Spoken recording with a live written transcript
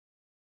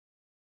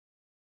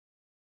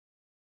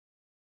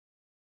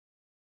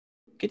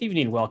Good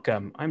evening,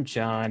 welcome. I'm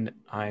John.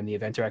 I'm the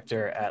event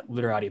director at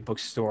Literati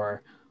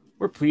Bookstore.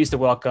 We're pleased to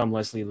welcome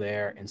Leslie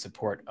Lehr in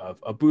support of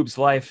A Boob's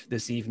Life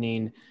this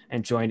evening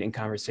and joined in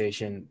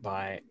conversation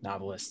by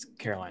novelist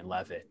Caroline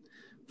Leavitt.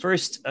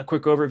 First, a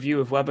quick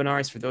overview of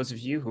webinars for those of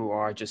you who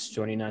are just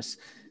joining us.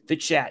 The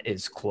chat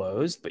is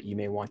closed, but you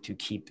may want to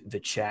keep the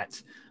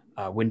chat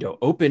window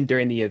open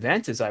during the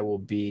event, as I will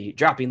be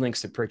dropping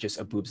links to purchase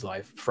A Boob's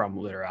Life from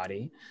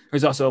Literati.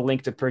 There's also a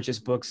link to purchase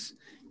books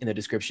in the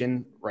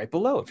description right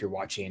below if you're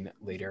watching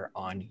later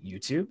on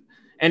YouTube.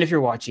 And if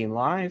you're watching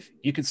live,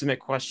 you can submit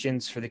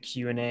questions for the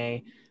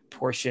Q&A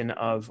portion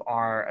of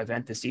our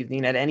event this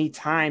evening at any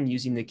time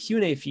using the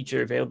Q&A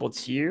feature available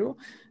to you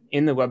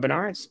in the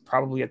webinar. It's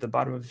probably at the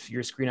bottom of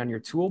your screen on your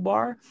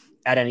toolbar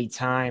at any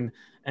time,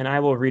 and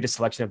I will read a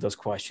selection of those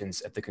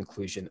questions at the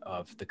conclusion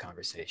of the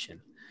conversation.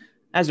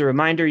 As a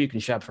reminder, you can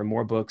shop for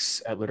more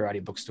books at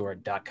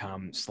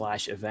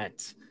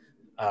literatibookstore.com/event.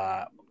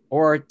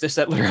 Or just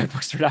at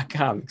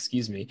literatibookstore.com,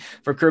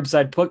 for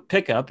curbside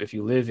pickup if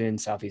you live in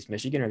Southeast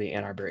Michigan or the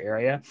Ann Arbor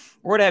area,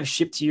 or to have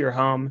shipped to your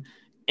home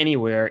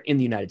anywhere in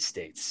the United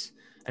States.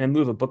 And in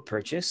lieu of a book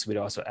purchase, we'd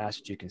also ask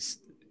that you can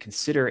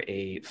consider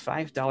a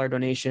 $5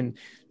 donation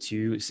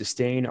to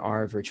sustain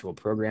our virtual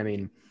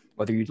programming,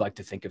 whether you'd like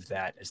to think of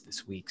that as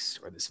this week's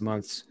or this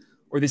month's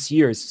or this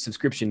year's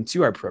subscription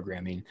to our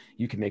programming.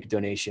 You can make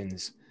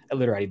donations at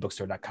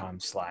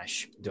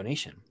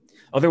literatibookstore.com/donation.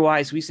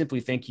 Otherwise, we simply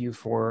thank you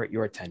for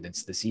your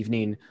attendance this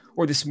evening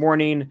or this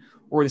morning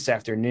or this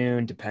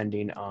afternoon,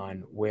 depending on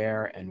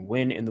where and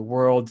when in the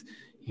world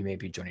you may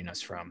be joining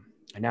us from.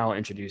 And now I'll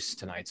introduce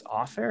tonight's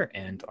author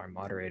and our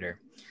moderator.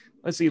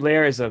 Leslie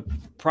Lehr is a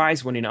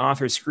prize-winning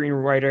author,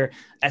 screenwriter,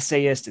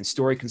 essayist, and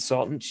story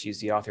consultant. She's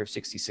the author of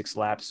 66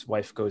 Laps,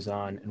 Wife Goes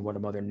On, and What a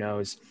Mother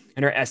Knows.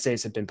 And her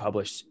essays have been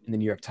published in the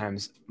New York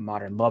Times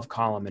Modern Love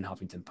column and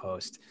Huffington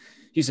Post.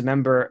 She's a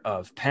member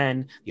of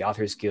PEN, the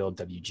Authors Guild,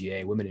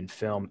 WGA, Women in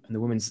Film, and the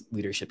Women's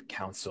Leadership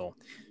Council.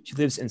 She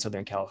lives in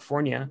Southern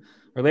California.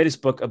 Her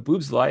latest book, A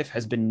Boob's Life,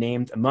 has been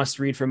named a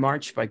must-read for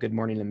March by Good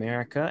Morning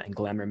America and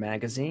Glamour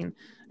magazine,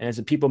 and is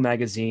a People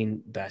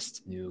magazine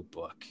Best New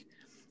Book.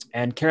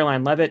 And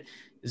Caroline Leavitt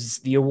is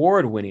the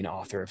award-winning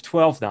author of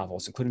 12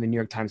 novels, including the New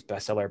York Times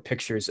bestseller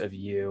Pictures of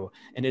You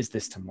and Is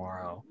This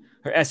Tomorrow?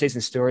 Her essays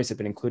and stories have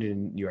been included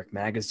in New York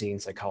Magazine,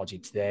 Psychology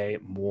Today,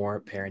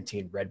 More,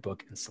 Parenting,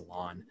 Redbook, and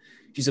Salon.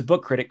 She's a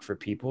book critic for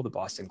People, the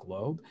Boston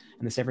Globe,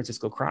 and the San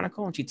Francisco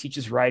Chronicle, and she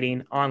teaches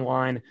writing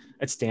online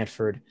at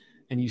Stanford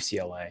and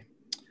UCLA.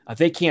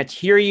 They can't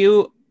hear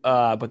you,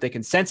 but they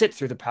can sense it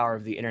through the power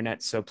of the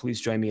internet, so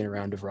please join me in a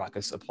round of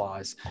raucous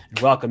applause and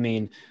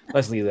welcoming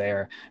Leslie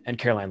Lehr and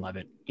Caroline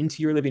Leavitt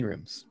into your living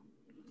rooms.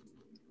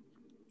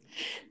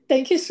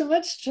 Thank you so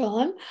much,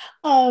 John.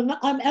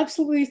 I'm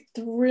absolutely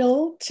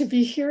thrilled to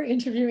be here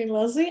interviewing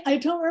Leslie. I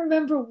don't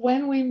remember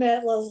when we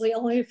met, Leslie,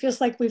 only it feels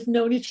like we've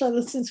known each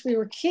other since we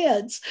were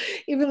kids,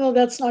 even though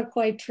that's not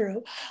quite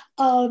true.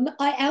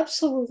 I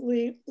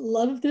absolutely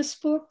love this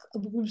book, A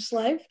Boob's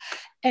Life,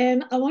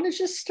 and I want to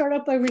just start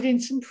out by reading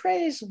some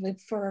praise of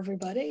it for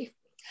everybody.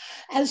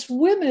 As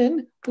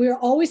women, we are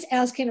always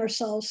asking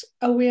ourselves,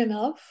 are we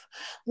enough?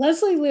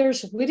 Leslie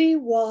Lehr's witty,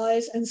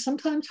 wise, and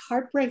sometimes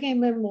heartbreaking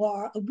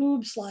memoir, A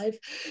Boob's Life,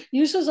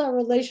 uses our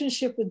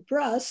relationship with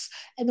breasts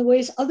and the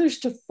ways others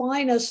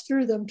define us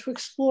through them to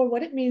explore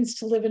what it means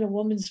to live in a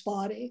woman's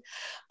body.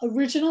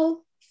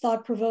 Original,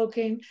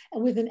 thought-provoking,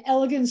 and with an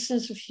elegant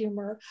sense of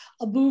humor,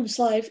 A Boob's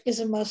Life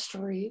is a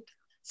must-read.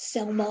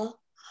 Selma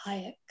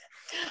Hayek.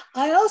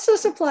 I also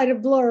supplied a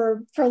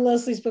blurb for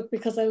Leslie's book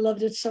because I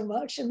loved it so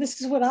much. And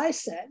this is what I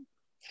said.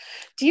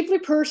 Deeply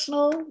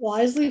personal,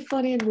 wisely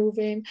funny and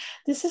moving,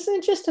 this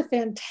isn't just a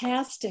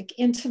fantastic,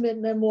 intimate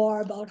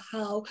memoir about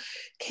how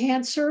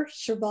cancer,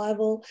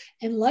 survival,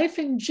 and life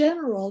in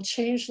general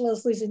changed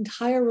Leslie's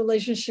entire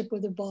relationship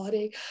with her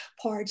body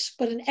parts,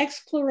 but an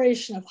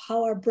exploration of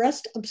how our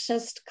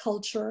breast-obsessed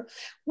culture,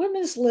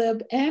 women's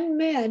lib, and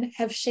men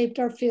have shaped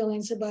our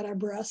feelings about our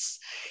breasts.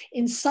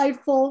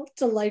 Insightful,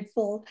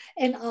 delightful,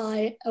 and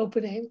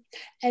eye-opening.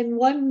 And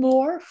one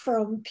more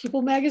from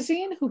People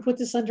magazine, who put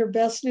this under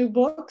Best New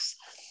Books.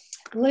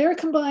 Lehr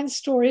combines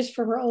stories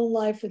from her own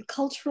life with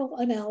cultural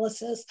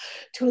analysis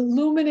to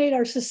illuminate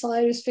our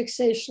society's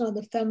fixation on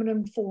the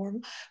feminine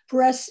form,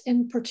 breasts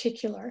in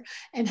particular,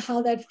 and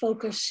how that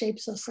focus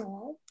shapes us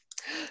all.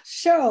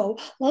 So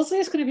Leslie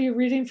is going to be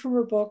reading from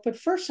her book, but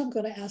first I'm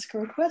going to ask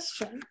her a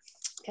question.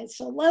 Okay,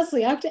 so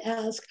Leslie, I have to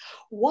ask,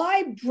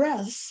 why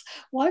breasts?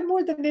 Why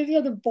more than any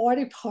other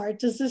body part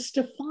does this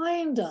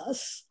define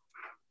us?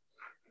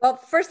 Well,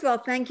 first of all,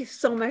 thank you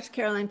so much,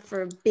 Caroline,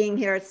 for being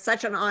here. It's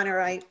such an honor.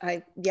 I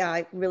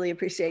really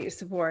appreciate your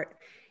support.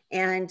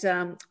 And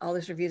all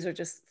those reviews are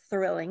just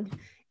thrilling.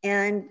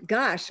 And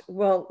gosh,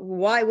 well,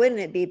 why wouldn't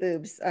it be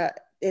boobs?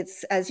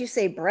 It's, as you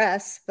say,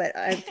 breasts, but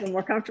I feel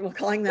more comfortable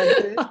calling them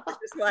boobs, which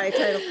is why I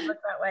titled the book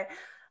that way.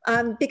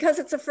 Because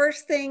it's the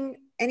first thing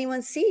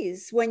anyone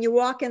sees when you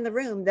walk in the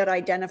room that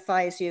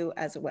identifies you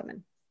as a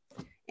woman.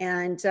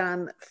 And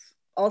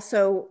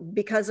also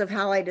because of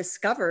how I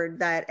discovered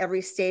that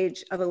every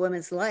stage of a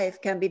woman's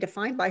life can be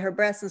defined by her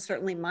breasts, and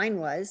certainly mine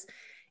was.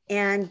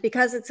 And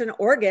because it's an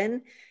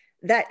organ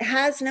that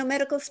has no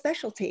medical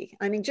specialty.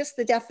 I mean, just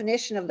the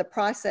definition of the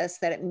process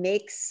that it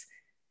makes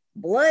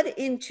blood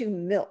into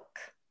milk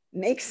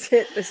makes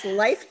it this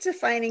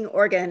life-defining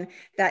organ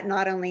that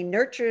not only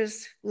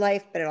nurtures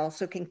life, but it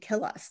also can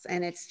kill us.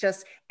 And it's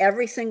just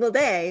every single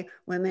day,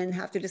 women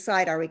have to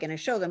decide, are we going to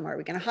show them? Are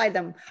we going to hide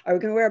them? Are we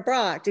going to wear a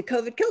bra? Did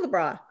COVID kill the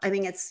bra? I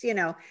mean, it's, you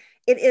know,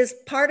 it is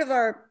part of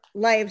our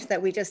lives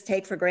that we just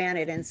take for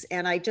granted.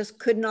 And I just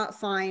could not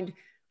find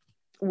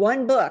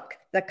one book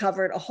that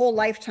covered a whole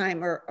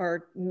lifetime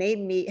or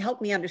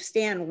helped me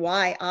understand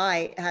why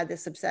I had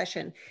this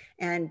obsession.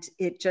 And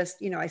it just,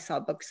 you know, I saw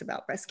books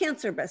about breast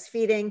cancer,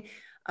 breastfeeding,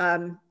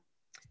 and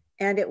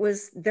there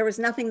was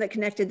nothing that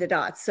connected the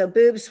dots. So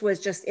boobs was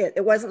just it.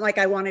 It wasn't like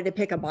I wanted to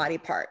pick a body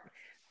part.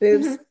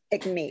 Boobs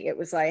picked me. It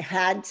was, I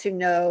had to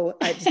know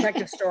a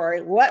detective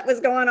story, what was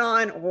going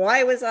on?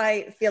 Why was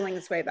I feeling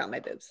this way about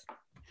my boobs?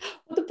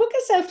 Well, the book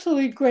is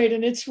absolutely great,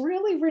 and it's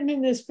really written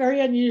in this very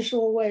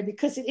unusual way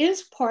because it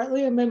is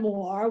partly a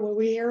memoir where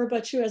we hear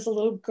about you as a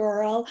little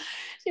girl,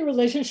 your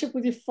relationship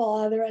with your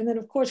father, and then,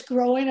 of course,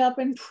 growing up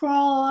in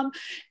prom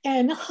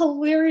and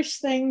hilarious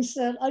things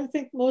that I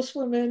think most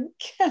women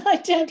can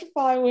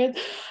identify with,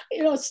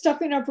 you know,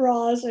 stuffing our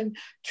bras and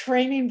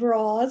training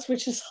bras,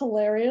 which is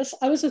hilarious.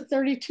 I was a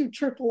 32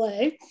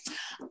 AAA.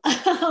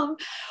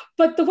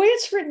 But the way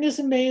it's written is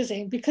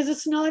amazing because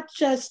it's not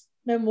just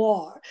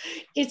memoir.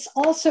 It's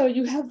also,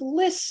 you have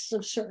lists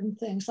of certain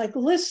things, like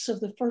lists of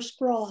the first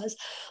bras,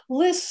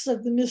 lists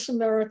of the Miss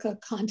America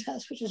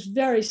contest, which is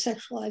very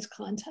sexualized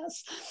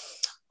contest.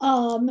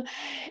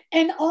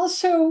 And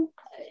also,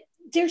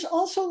 there's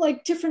also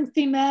like different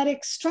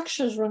thematic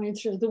structures running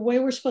through the way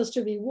we're supposed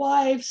to be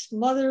wives,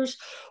 mothers,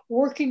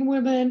 working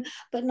women,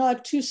 but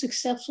not too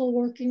successful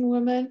working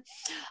women.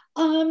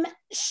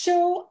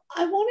 So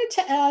I wanted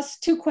to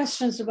ask two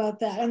questions about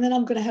that, and then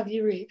I'm going to have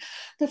you read.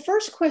 The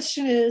first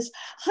question is,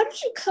 how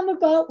did you come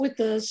about with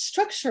the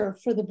structure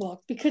for the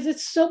book? Because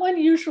it's so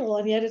unusual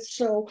and yet it's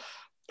so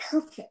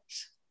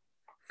perfect.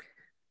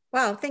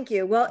 Wow, thank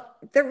you. Well,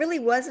 there really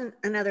wasn't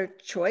another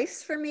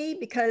choice for me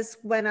because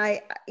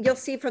you'll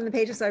see from the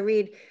pages I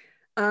read,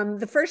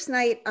 the first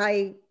night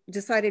I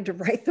decided to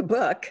write the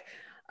book,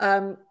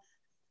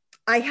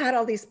 I had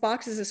all these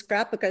boxes of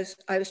scrapbooks.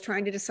 I was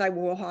trying to decide,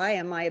 well, why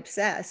am I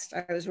obsessed?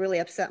 I was really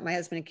upset. My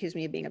husband accused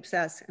me of being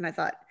obsessed. And I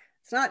thought,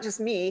 it's not just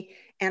me.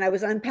 And I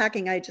was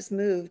unpacking, I just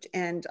moved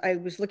and I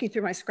was looking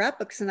through my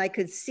scrapbooks and I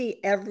could see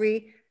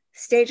every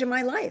stage of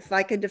my life.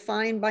 I could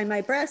define by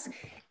my breasts.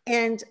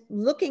 And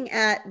looking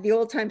at the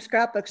old time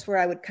scrapbooks where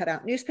I would cut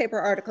out newspaper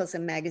articles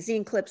and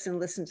magazine clips and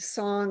listen to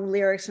song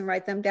lyrics and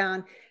write them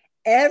down,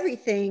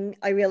 everything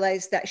I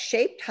realized that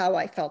shaped how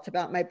I felt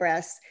about my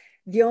breasts.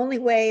 The only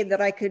way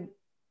that I could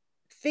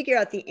figure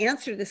out the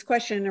answer to this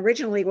question,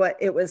 originally what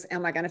it was,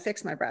 am I going to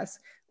fix my breasts?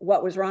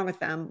 What was wrong with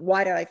them?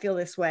 Why did I feel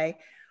this way?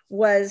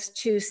 Was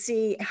to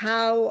see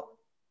how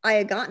I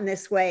had gotten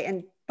this way.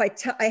 And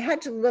I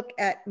had to look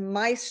at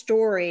my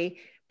story,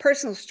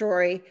 personal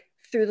story,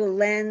 through the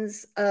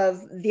lens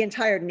of the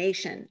entire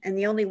nation. And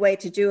the only way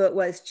to do it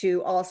was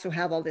to also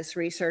have all this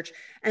research.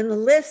 And the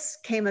lists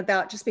came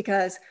about just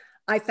because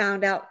I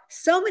found out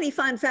so many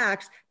fun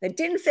facts that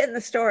didn't fit in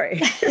the story.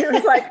 It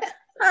was like,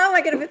 how am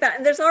I going to fit that?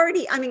 And there's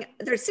already, I mean,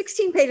 there's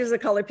 16 pages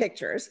of color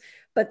pictures,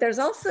 but there's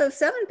also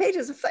 7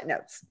 pages of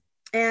footnotes.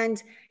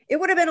 And it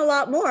would have been a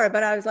lot more,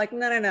 but I was like,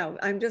 no.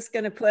 I'm just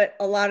going to put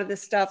a lot of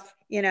this stuff,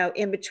 you know,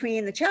 in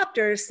between the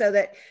chapters so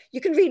that you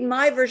can read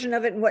my version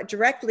of it and what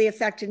directly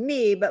affected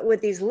me, but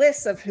with these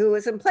lists of who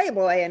was in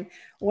Playboy and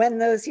when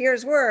those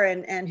years were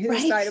and who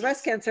died of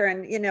breast cancer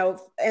and, you know,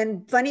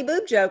 and funny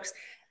boob jokes,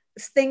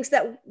 things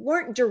that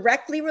weren't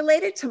directly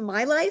related to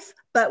my life,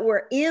 but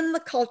were in the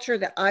culture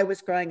that I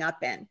was growing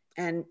up in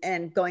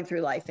and going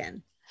through life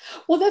in.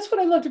 Well, that's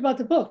what I loved about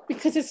the book,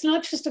 because it's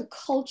not just a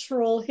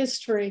cultural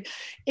history.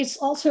 It's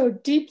also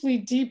deeply,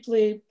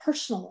 deeply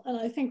personal. And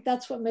I think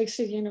that's what makes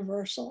it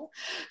universal.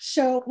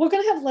 So we're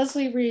going to have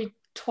Leslie read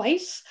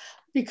twice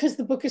because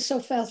the book is so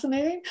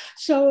fascinating.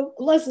 So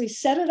Leslie,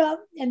 set it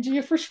up and do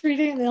your first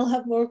reading, and they'll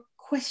have more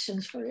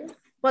questions for you.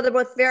 Well, they're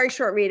both very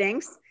short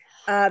readings.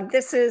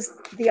 This is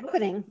the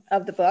opening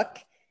of the book.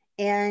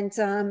 And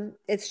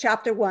it's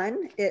chapter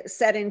 1. It's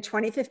set in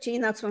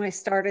 2015. That's when I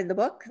started the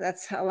book.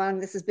 That's how long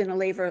this has been a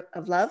labor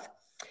of love.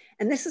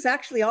 And this is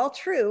actually all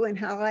true in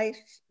how I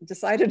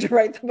decided to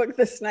write the book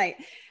this night.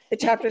 The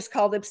chapter is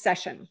called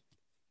Obsession.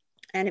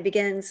 And it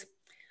begins,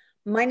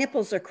 my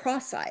nipples are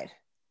cross-eyed.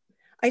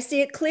 I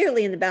see it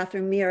clearly in the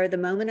bathroom mirror the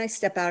moment I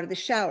step out of the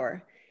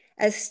shower.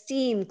 As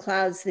steam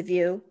clouds the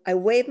view, I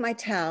wave my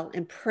towel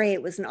and pray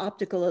it was an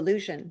optical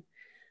illusion.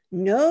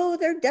 No,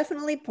 they're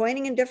definitely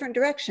pointing in different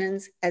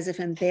directions as if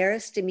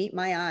embarrassed to meet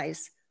my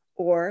eyes.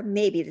 Or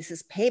maybe this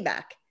is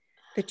payback.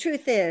 The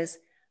truth is,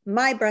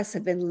 my breasts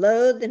have been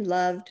loathed and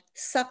loved,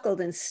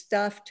 suckled and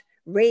stuffed,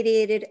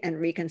 radiated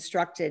and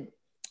reconstructed.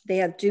 They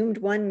have doomed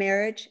one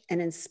marriage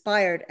and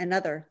inspired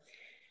another.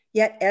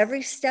 Yet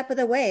every step of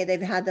the way,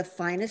 they've had the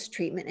finest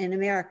treatment in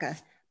America.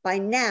 By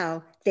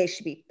now, they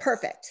should be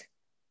perfect.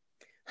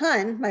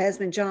 Hun, my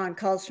husband John,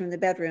 calls from the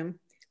bedroom.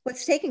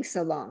 What's taking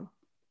so long?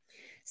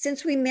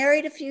 Since we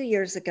married a few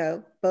years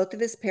ago, both of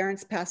his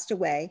parents passed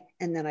away,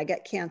 and then I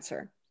got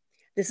cancer.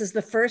 This is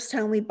the first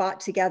home we bought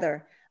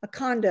together, a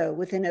condo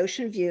with an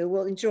ocean view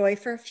we'll enjoy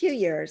for a few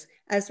years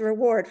as a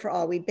reward for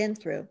all we've been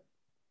through.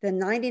 The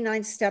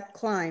 99-step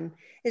climb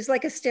is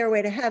like a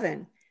stairway to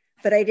heaven,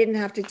 but I didn't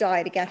have to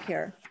die to get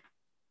here.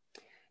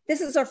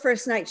 This is our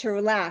first night to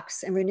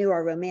relax and renew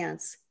our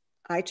romance.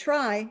 I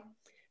try.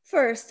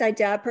 First, I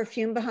dab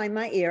perfume behind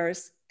my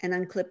ears and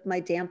unclip my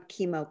damp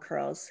chemo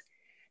curls.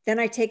 Then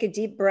I take a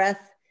deep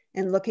breath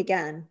and look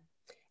again.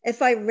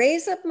 If I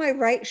raise up my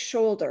right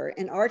shoulder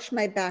and arch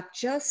my back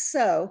just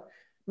so,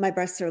 my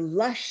breasts are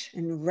lush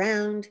and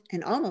round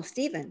and almost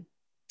even.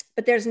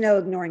 But there's no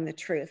ignoring the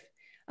truth.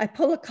 I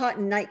pull a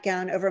cotton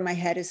nightgown over my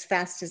head as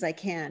fast as I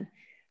can.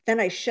 Then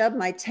I shove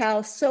my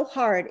towel so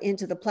hard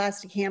into the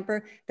plastic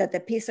hamper that the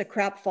piece of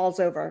crap falls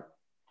over.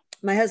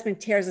 My husband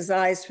tears his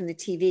eyes from the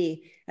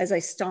TV as I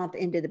stomp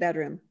into the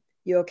bedroom.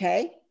 You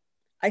okay?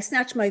 I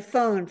snatch my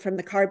phone from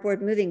the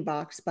cardboard moving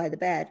box by the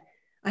bed.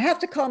 I have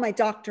to call my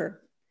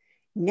doctor.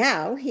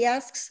 Now, he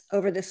asks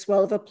over the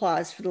swell of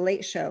applause for the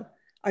late show.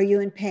 Are you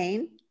in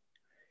pain?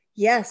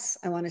 Yes,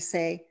 I want to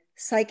say,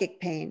 psychic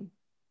pain.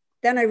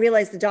 Then I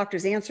realize the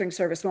doctor's answering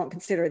service won't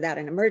consider that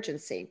an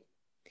emergency.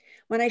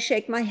 When I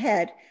shake my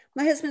head,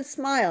 my husband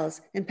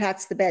smiles and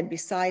pats the bed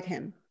beside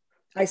him.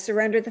 I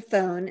surrender the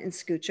phone and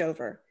scooch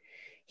over.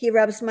 He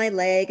rubs my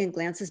leg and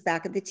glances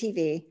back at the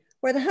TV,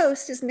 where the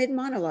host is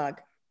mid-monologue.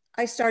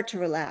 I start to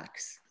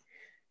relax.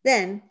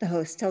 Then the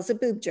host tells a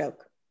boob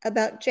joke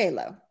about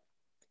J-Lo.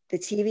 The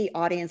TV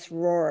audience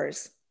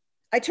roars.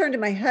 I turn to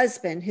my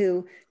husband,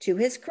 who, to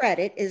his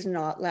credit, is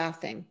not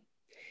laughing.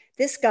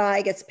 This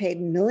guy gets paid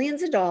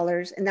millions of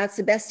dollars, and that's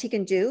the best he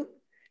can do?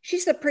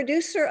 She's the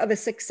producer of a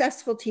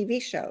successful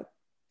TV show.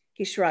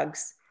 He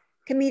shrugs.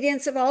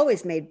 Comedians have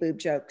always made boob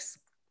jokes.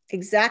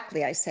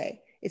 Exactly, I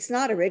say. It's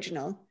not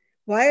original.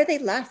 Why are they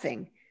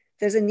laughing?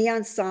 There's a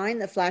neon sign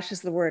that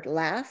flashes the word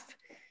laugh.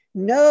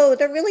 No,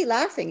 they're really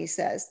laughing, he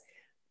says.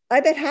 I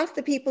bet half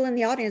the people in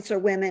the audience are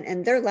women,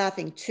 and they're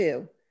laughing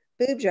too.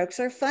 Boob jokes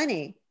are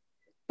funny.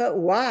 But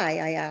why,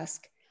 I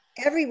ask?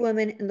 Every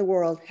woman in the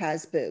world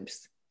has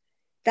boobs.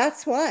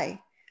 That's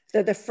why.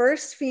 They're the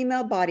first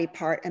female body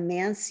part a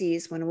man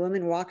sees when a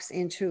woman walks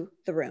into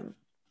the room.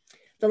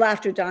 The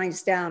laughter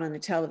dies down on the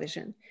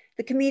television.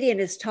 The comedian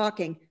is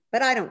talking,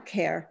 but I don't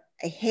care.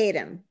 I hate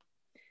him.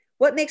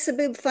 What makes a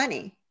boob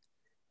funny?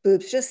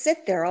 Boobs just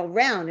sit there all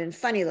round and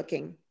funny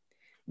looking.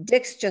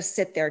 Dicks just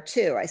sit there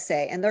too, I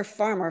say, and they're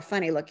far more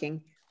funny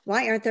looking.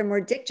 Why aren't there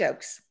more dick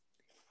jokes?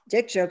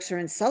 Dick jokes are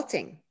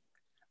insulting.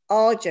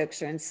 All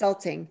jokes are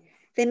insulting.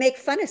 They make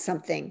fun of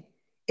something.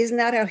 Isn't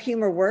that how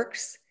humor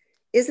works?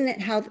 Isn't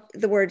it how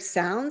the word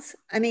sounds?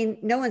 I mean,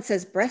 no one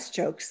says breast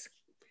jokes.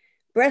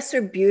 Breasts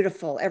are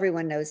beautiful.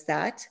 Everyone knows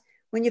that.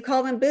 When you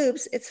call them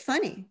boobs, it's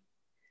funny.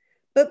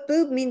 But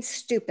boob means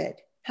stupid.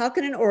 How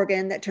can an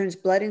organ that turns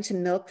blood into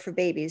milk for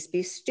babies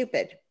be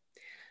stupid?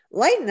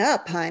 Lighten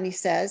up, hon, he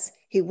says.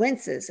 He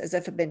winces as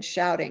if I've been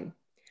shouting.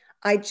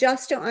 I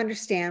just don't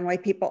understand why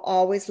people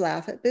always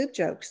laugh at boob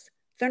jokes.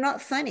 They're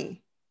not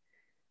funny.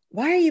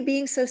 Why are you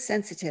being so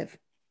sensitive?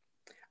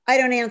 I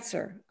don't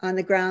answer on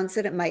the grounds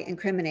that it might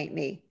incriminate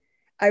me.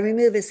 I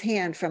remove his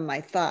hand from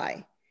my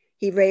thigh.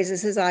 He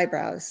raises his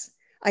eyebrows.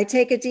 I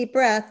take a deep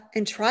breath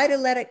and try to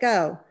let it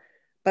go,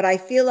 but I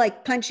feel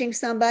like punching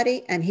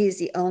somebody, and he's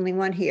the only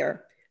one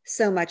here.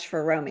 So much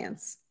for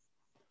romance.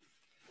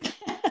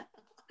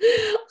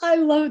 I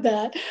love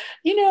that.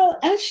 You know,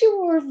 as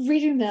you were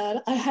reading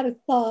that, I had a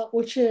thought,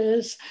 which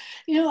is,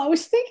 you know, I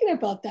was thinking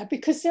about that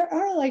because there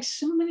are like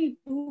so many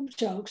boob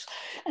jokes.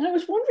 And I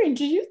was wondering,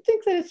 do you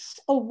think that it's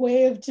a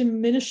way of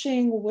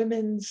diminishing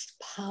women's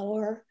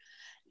power?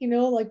 You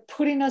know, like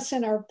putting us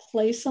in our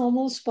place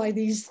almost by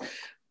these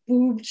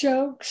boob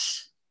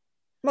jokes?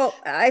 Well,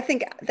 I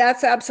think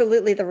that's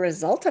absolutely the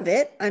result of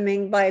it. I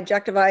mean, by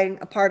objectifying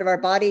a part of our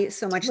body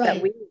so much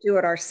that we do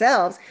it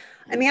ourselves.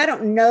 I mean, I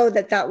don't know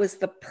that that was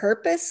the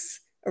purpose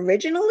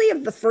originally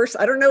of the first,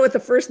 I don't know what the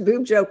first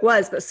boob joke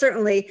was, but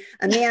certainly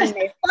a man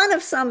made fun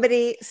of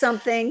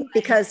something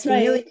because he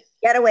knew he could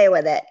get away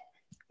with it.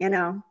 You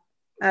know,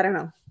 I don't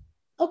know.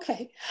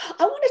 Okay.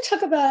 I want to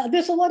talk about,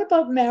 there's a lot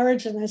about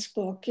marriage in this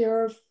book,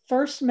 your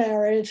first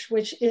marriage,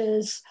 which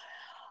is,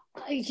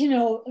 you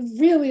know,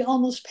 really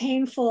almost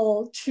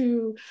painful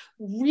to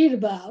read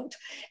about.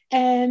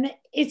 And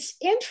it's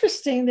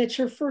interesting that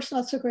your first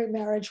not so great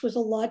marriage was a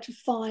lot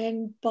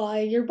defined by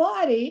your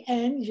body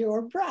and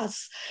your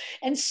breasts.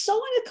 And so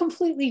in a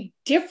completely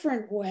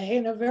different way,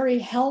 in a very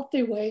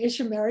healthy way, is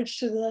your marriage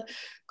to the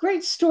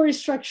great story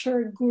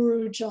structure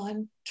guru,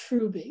 John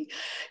Truby.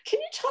 Can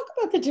you talk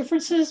about the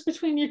differences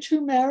between your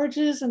two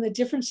marriages and the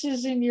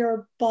differences in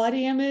your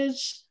body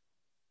image?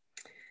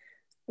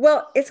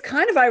 Well, it's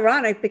kind of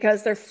ironic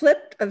because they're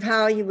flipped of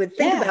how you would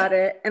think about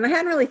it. And I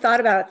hadn't really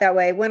thought about it that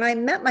way. When I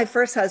met my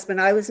first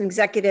husband, I was an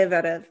executive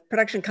at a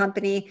production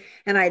company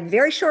and I had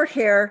very short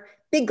hair,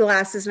 big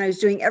glasses, and I was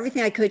doing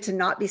everything I could to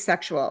not be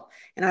sexual.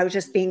 And I was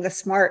just being the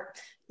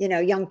smart,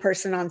 young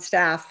person on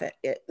staff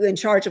in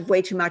charge of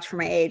way too much for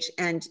my age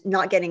and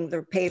not getting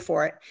the pay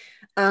for it.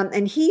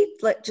 And he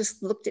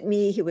just looked at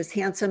me. He was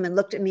handsome and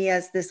looked at me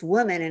as this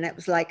woman. And it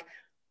was like,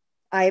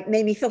 it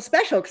made me feel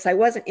special because I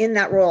wasn't in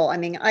that role. I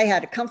mean, I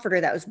had a comforter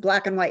that was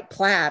black and white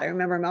plaid. I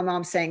remember my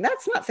mom saying,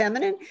 that's not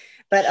feminine.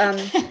 But,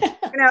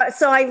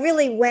 so I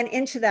really went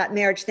into that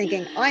marriage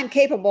thinking I'm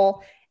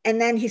capable.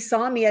 And then he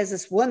saw me as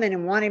this woman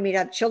and wanted me to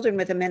have children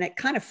with him. And it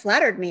kind of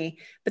flattered me.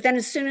 But then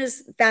as soon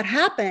as that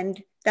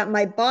happened, that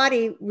my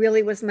body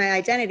really was my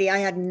identity, I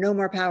had no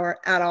more power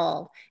at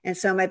all. And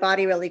so my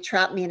body really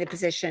trapped me in a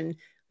position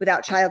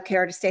without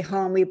childcare to stay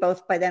home. We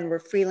both by then were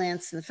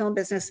freelance in the film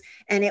business.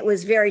 And it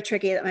was very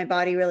tricky that my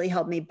body really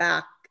held me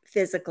back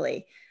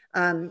physically.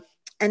 And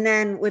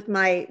then with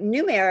my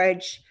new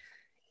marriage,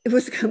 it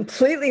was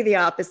completely the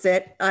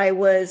opposite. I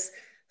was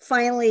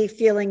finally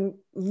feeling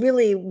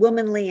really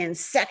womanly and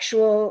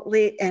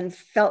sexually and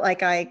felt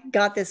like I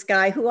got this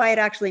guy who I had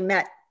actually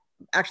met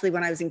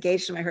when I was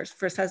engaged to my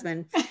first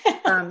husband.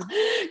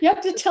 You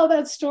have to tell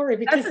that story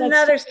because that's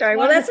another story.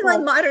 Well, that's my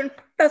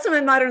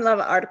modern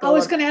love article. I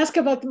was going to ask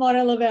about the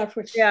modern love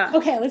afterwards. Yeah.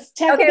 Okay, let's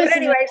tackle this. But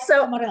anyway,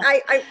 so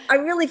I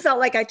really felt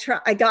like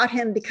I got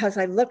him because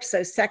I looked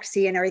so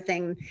sexy and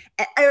everything.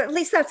 At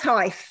least that's how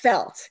I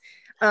felt.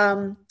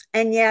 And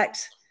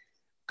yet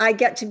I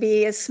get to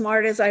be as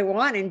smart as I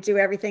want and do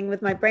everything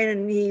with my brain.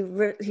 And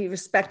he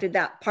respected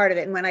that part of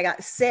it. And when I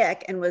got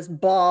sick and was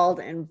bald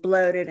and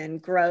bloated and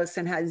gross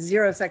and had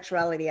zero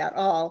sexuality at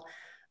all,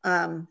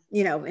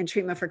 in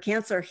treatment for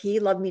cancer, he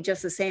loved me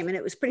just the same. And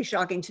it was pretty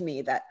shocking to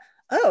me that,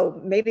 oh,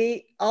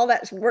 maybe all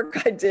that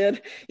work I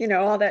did,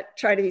 all that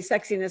try to be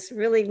sexiness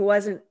really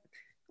wasn't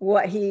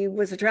what he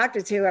was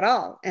attracted to at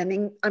all. I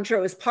mean, I'm sure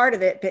it was part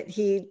of it, but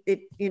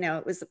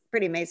it was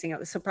pretty amazing. It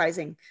was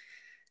surprising.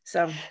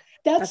 So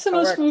that's the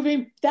most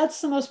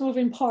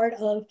moving part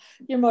of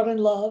your modern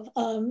love.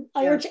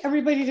 I urge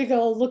everybody to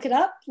go look it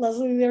up.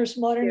 Leslie Lehr's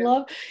Modern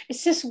Love.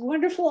 It's this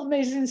wonderful,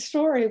 amazing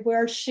story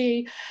where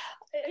she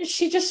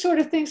just sort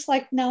of thinks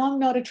like, now I'm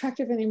not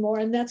attractive anymore.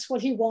 And that's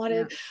what he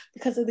wanted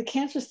because of the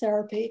cancer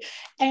therapy.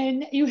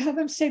 And you have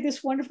him say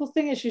this wonderful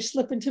thing as you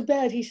slip into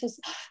bed. He says,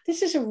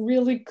 this is a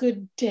really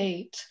good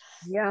date.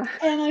 Yeah.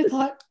 And I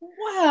thought,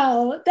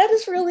 wow, that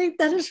is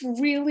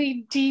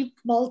really deep,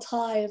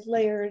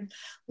 multi-layered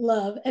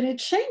love. And it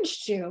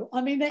changed you.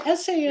 I mean, the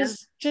essay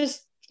is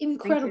just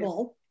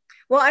incredible.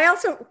 Well, I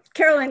also,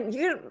 Caroline,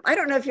 I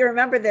don't know if you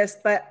remember this,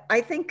 but I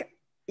think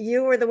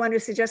you were the one who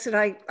suggested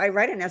I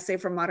write an essay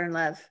for Modern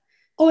Love.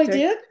 Oh, I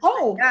did?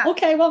 Oh,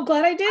 okay. Well, I'm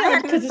glad I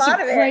did because it's a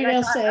great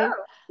essay.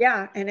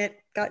 Yeah. And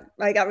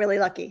I got really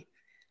lucky.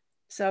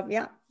 So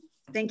yeah.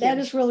 Thank you. That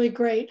is really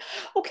great.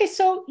 Okay,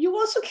 so you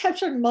also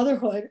captured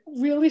motherhood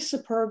really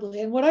superbly.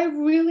 And what I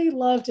really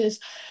loved is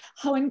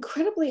how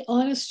incredibly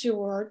honest you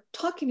were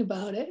talking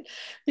about it,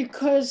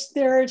 because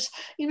there's,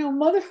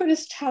 motherhood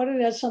is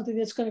touted as something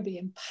that's going to be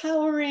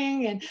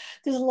empowering, and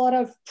there's a lot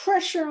of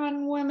pressure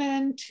on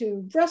women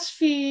to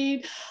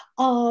breastfeed.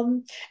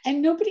 And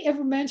nobody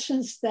ever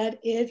mentions that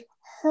it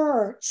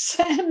hurts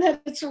and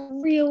that it's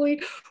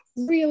really,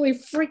 really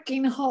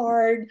freaking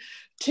hard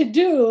to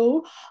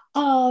do.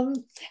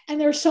 And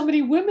there are so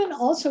many women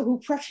also who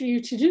pressure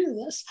you to do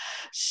this.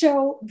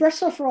 So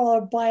breasts, after all,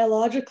 are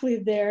biologically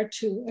there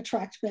to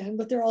attract men,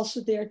 but they're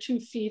also there to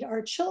feed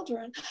our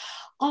children.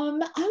 I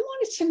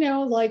wanted to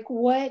know,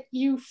 what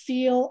you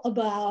feel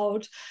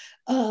about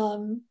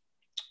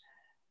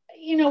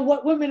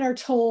what women are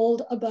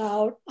told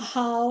about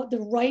how the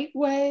right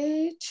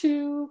way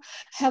to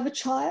have a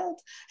child,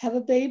 have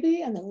a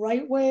baby, and the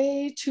right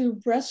way to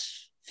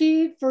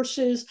breastfeed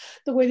versus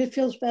the way that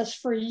feels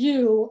best for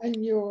you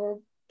and your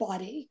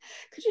body.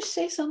 Could you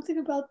say something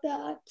about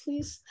that,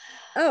 please?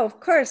 Oh, of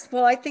course.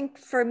 Well, I think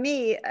for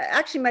me,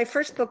 actually, my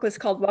first book was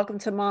called Welcome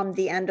to Mom,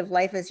 The End of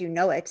Life as You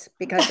Know It,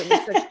 because it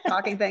was such a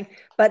shocking thing.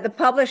 But the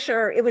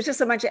publisher, it was just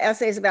a bunch of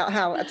essays about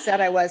how upset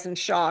I was and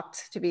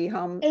shocked to be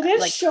home. It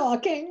is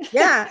shocking.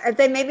 Yeah.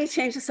 They made me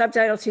change the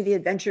subtitle to The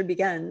Adventure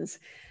Begins.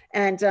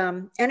 And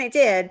it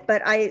did.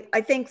 But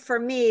I think for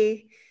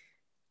me,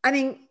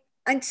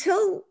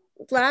 until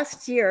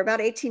last year, about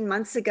 18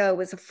 months ago,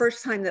 was the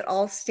first time that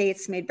all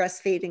states made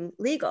breastfeeding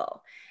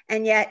legal.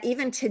 And yet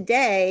even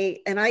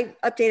today, and I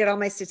updated all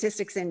my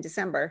statistics in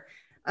December,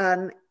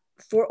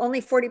 for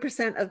only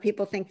 40% of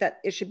people think that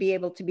it should be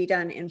able to be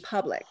done in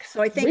public.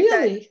 So I think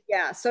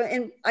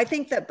and I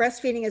think that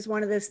breastfeeding is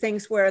one of those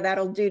things where that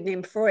old dude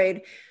named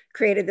Freud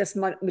created this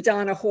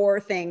Madonna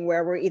whore thing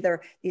where we're either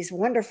these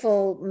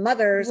wonderful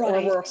mothers or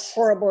we're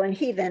horrible and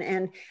heathen.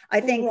 And I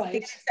think the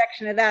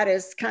intersection of that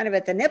is kind of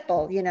at the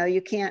nipple.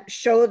 You can't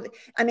show,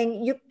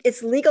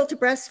 it's legal to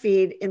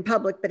breastfeed in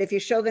public, but if you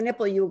show the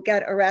nipple, you'll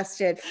get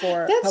arrested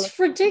for. That's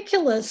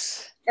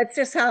ridiculous. It's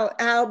just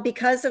how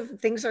because of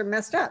things are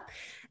messed up.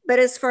 But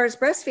as far as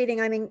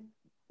breastfeeding,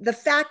 the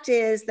fact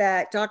is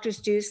that doctors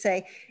do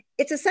say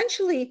it's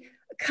essentially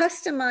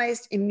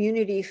customized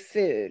immunity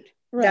food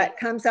that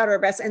comes out of our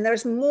breasts. And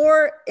there's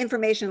more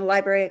information in the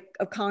Library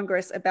of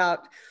Congress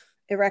about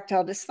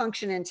erectile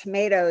dysfunction in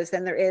tomatoes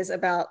than there is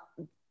about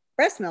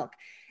breast milk.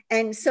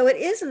 And so it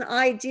is an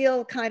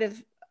ideal kind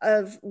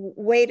of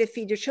way to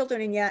feed your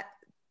children. And yet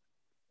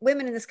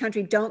women in this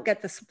country don't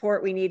get the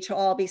support we need to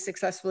all be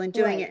successful in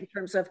doing it in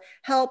terms of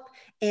help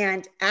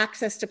and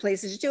access to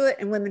places to do it.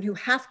 And women who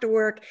have to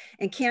work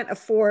and can't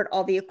afford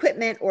all the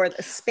equipment or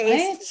the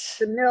space,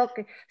 the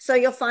milk. So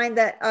you'll find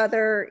that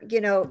other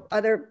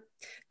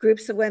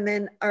groups of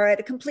women are at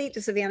a complete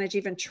disadvantage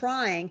even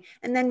trying.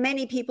 And then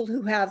many people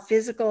who have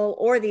physical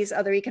or these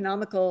other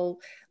economical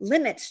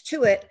limits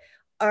to it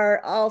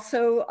are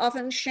also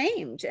often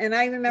shamed. And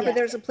I remember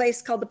there's a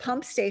place called the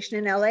Pump Station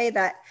in LA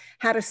that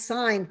had a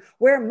sign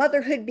where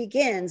motherhood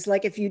begins.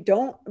 Like if you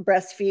don't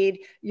breastfeed,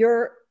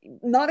 you're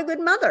not a good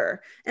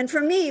mother. And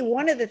for me,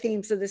 one of the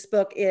themes of this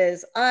book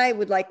is I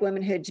would like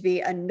womanhood to be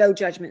a no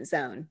judgment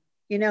zone.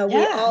 You know,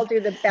 we all do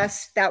the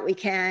best that we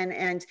can.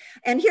 And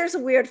here's a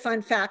weird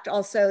fun fact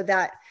also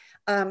that,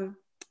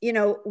 you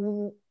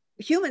know,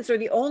 humans are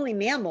the only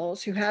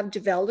mammals who have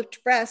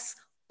developed breasts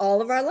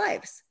all of our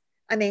lives.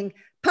 I mean,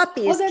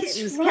 puppies,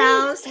 kittens,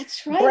 cows,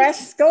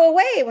 breasts go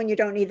away when you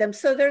don't need them.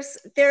 So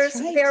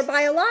they're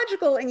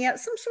biological, and yet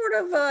some sort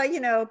of,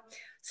 you know,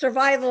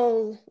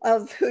 survival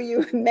of who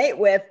you mate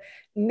with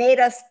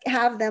made us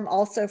have them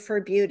also for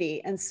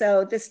beauty. And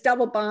so this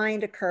double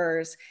bind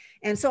occurs.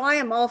 And so I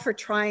am all for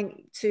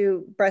trying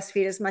to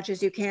breastfeed as much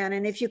as you can.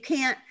 And if you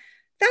can't,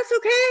 that's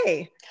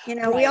okay. You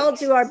know, we all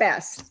do our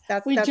best.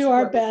 We do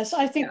our best.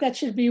 I think that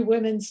should be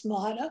women's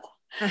motto.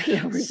 So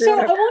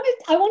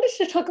I wanted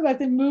to talk about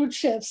the mood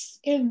shifts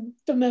in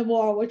the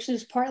memoir, which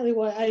is partly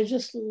why I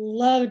just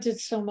loved it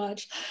so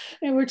much.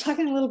 And we were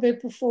talking a little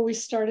bit before we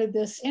started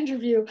this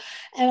interview,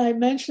 and I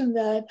mentioned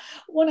that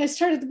when I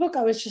started the book,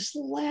 I was just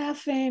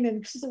laughing, and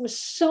because there was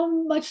so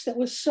much that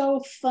was so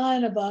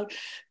fun about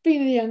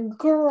being a young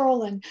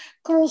girl, and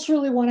girls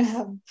really want to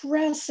have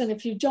breasts, and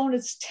if you don't,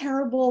 it's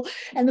terrible.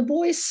 And the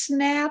boys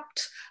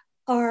snapped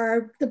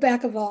the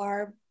back of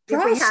our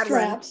bra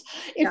straps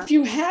if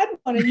you had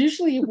one, and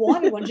usually you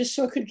wanted one just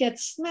so it could get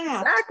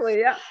snapped. Exactly,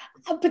 yeah.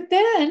 But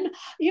then,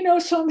 you know,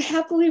 so I'm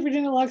happily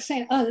reading along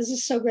saying, oh, this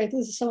is so great,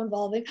 this is so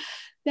involving.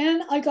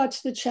 Then I got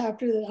to the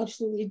chapter that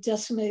absolutely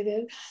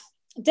decimated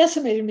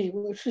me,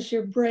 which was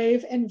your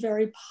brave and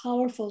very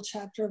powerful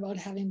chapter about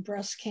having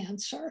breast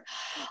cancer.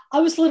 I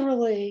was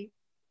literally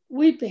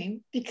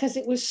weeping because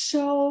it was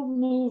so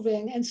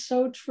moving and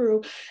so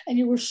true, and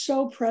you were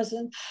so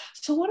present.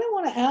 So what I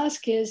want to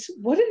ask is,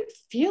 what did it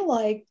feel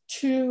like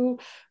to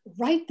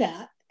write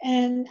that?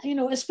 And, you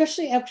know,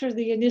 especially after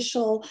the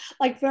initial,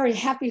 like, very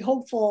happy,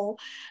 hopeful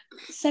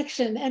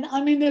section. And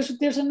I mean,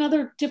 there's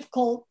another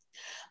difficult,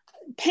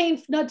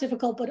 not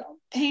difficult, but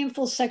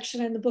painful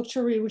section in the book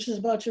to read, which is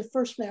about your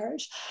first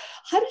marriage.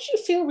 How did you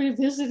feel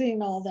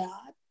revisiting all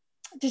that?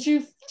 Did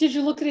you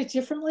look at it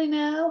differently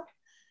now?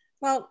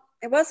 Well,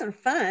 it wasn't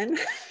fun.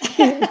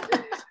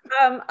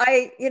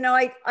 I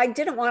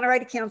didn't want to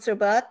write a cancer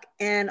book,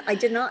 and I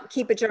did not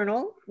keep a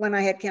journal when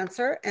I had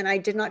cancer, and I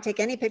did not take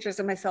any pictures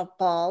of myself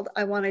bald.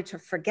 I wanted to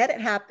forget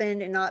it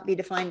happened and not be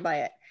defined by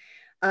it.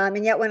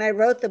 And yet when I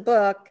wrote the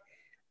book,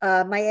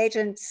 my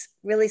agents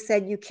really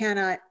said, you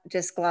cannot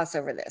just gloss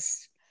over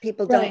this.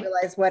 People don't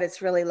realize what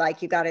it's really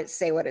like. You got to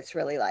say what it's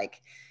really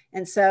like.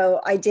 And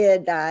so I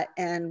did that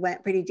and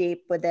went pretty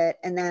deep with it.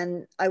 And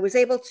then I was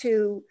able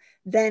to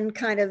then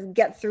kind of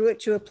get through it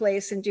to a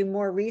place and do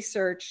more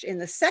research in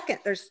the second.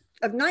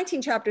 Of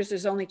 19 chapters,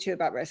 there's only 2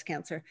 about breast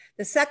cancer.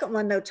 The second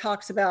one, though,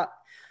 talks about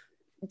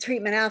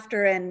treatment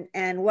after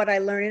and what I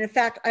learned. And in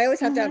fact, I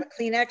always have to have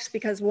a Kleenex,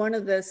 because one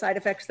of the side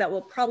effects that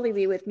will probably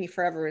be with me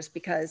forever is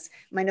because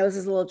my nose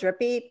is a little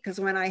drippy, because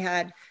when I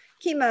had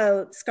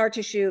chemo, scar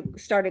tissue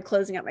started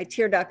closing up my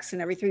tear ducts,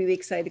 and every 3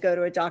 weeks I had to go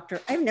to a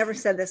doctor. I've never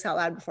said this out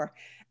loud before.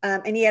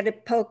 And he had to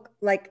poke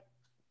like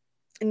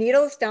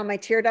needles down my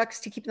tear ducts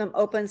to keep them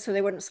open so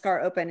they wouldn't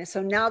scar open. And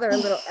so now they're a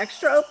little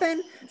extra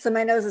open. So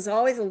my nose is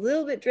always a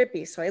little bit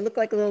drippy. So I look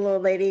like a little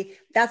old lady.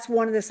 That's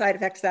one of the side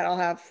effects that I'll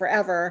have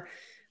forever.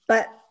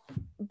 But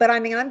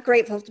I mean, I'm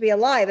grateful to be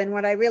alive. And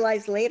what I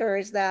realized later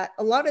is that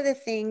a lot of the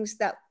things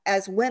that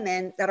as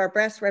women, that our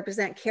breasts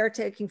represent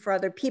caretaking for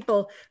other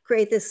people,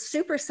 create this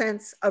super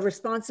sense of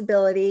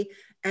responsibility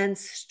and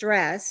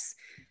stress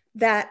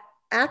that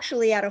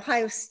actually at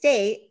Ohio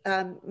State,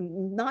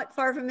 not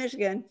far from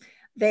Michigan,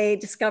 they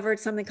discovered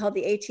something called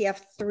the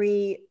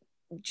ATF3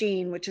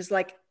 gene, which is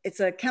like, it's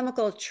a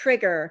chemical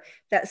trigger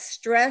that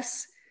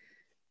stress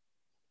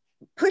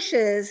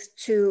pushes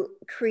to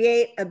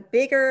create a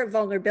bigger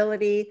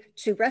vulnerability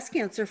to breast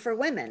cancer for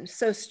women.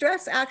 So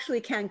stress actually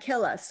can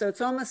kill us. So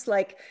it's almost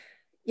like,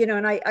 you know,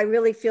 and I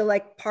really feel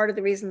like part of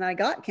the reason that I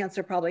got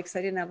cancer, probably because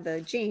I didn't have the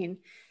gene,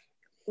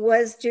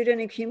 was due to an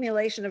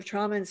accumulation of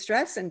trauma and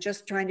stress and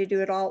just trying to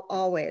do it all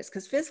always.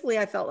 Because physically,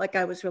 I felt like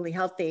I was really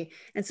healthy.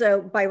 And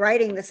so by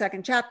writing the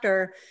second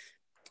chapter,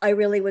 I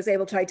really was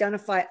able to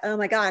identify, oh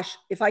my gosh,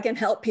 if I can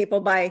help people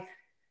by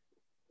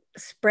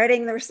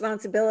spreading the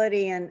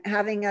responsibility and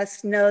having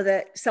us know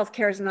that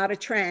self-care is not a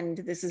trend.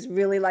 This is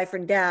really life or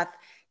death.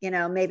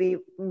 Maybe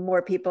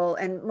more people,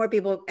 and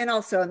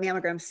also a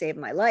mammogram saved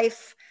my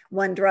life.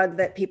 One drug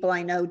that people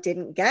I know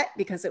didn't get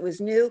because it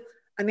was new.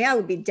 I mean, I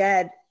would be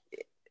dead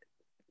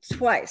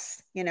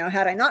twice.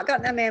 Had I not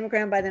gotten that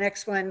mammogram by the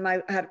next one,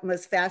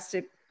 was fast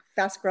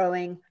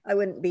growing, I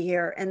wouldn't be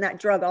here. And that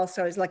drug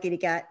also I was lucky to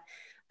get.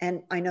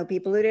 And I know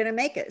people who didn't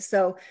make it.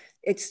 So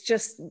it's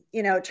just,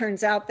 it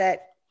turns out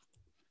that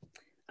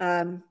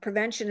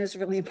prevention is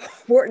really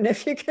important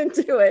if you can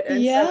do it.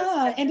 And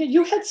and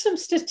you had some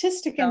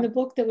statistic in the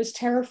book that was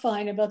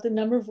terrifying about the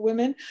number of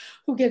women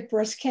who get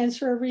breast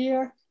cancer every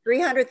year.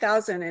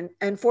 300,000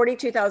 and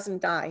 42,000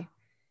 die.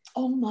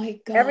 Oh my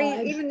God.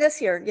 Even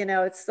this year,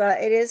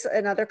 it is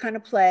another kind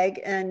of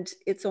plague. And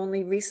it's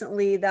only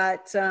recently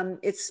that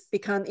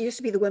it used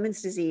to be the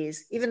women's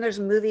disease. Even there's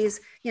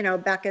movies,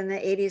 back in the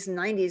 80s and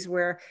 90s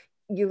where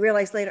you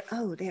realize later,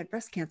 oh, they had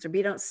breast cancer, but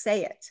you don't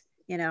say it.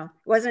 It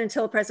wasn't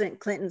until President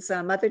Clinton's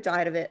mother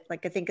died of it,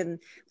 like I think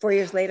 4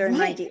 years later in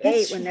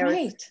 98, when there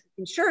was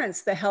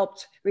insurance that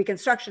helped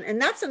reconstruction.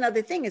 And that's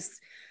another thing is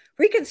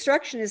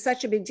reconstruction is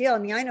such a big deal. I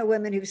mean, I know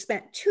women who've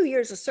spent 2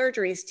 years of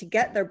surgeries to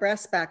get their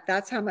breasts back.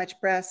 That's how much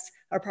breasts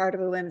are part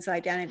of a woman's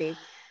identity.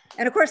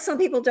 And of course, some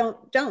people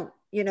don't,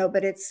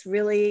 but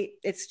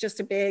it's just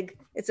a big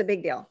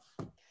deal.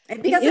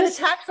 And because it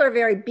attacks our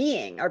very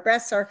being, our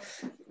breasts are,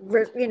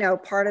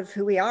 part of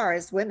who we are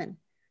as women.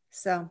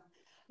 So.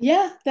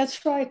 Yeah,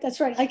 that's right.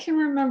 I can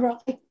remember,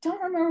 I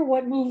don't remember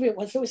what movie it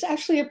was. It was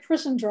actually a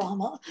prison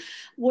drama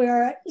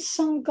where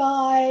some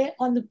guy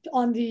on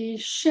the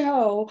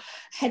show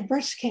had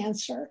breast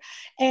cancer,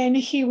 and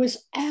he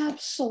was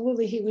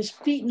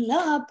beaten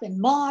up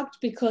and mocked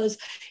because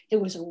it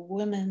was a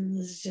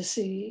women's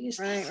disease.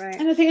 Right.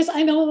 And the thing is,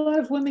 I know a lot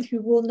of women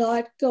who will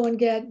not go and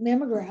get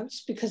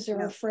mammograms because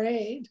they're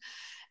afraid.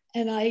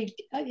 And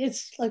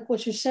it's like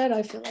what you said,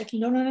 I feel like,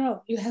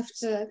 no, you have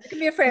to. You can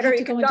be afraid or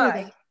you can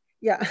die.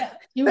 Yeah.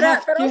 You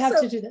have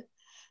to do that.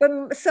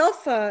 But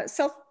self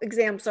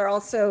exams are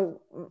also,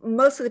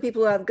 most of the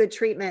people who have good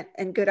treatment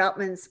and good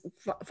outcomes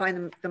find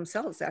them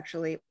themselves,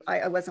 actually.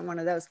 I wasn't one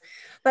of those.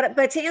 But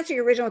to answer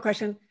your original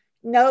question,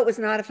 no, it was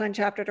not a fun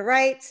chapter to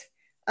write.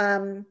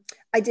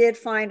 I did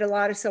find a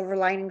lot of silver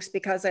linings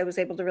because I was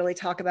able to really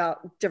talk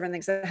about different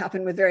things that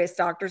happened with various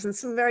doctors and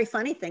some very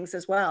funny things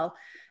as well.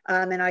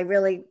 And I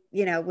really,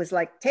 was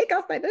like, take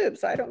off my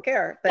boobs. I don't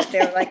care. But they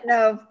were like,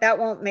 no, that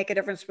won't make a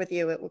difference with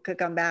you. It could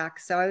come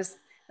back. So I was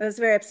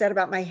very upset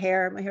about my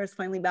hair. My hair is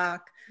finally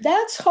back.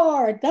 That's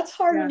hard. That's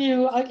hard on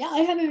you.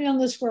 I had an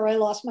illness where I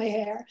lost my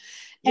hair.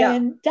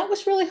 And that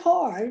was really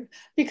hard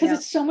because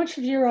it's so much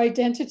of your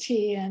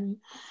identity. And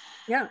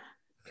yeah,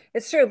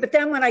 it's true. But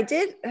then when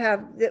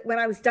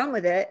I was done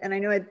with it and I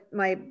knew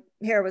my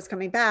hair was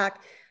coming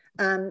back,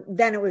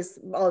 then it was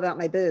all about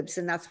my boobs.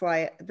 And that's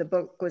why the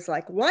book was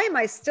like, why am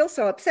I still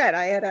so upset?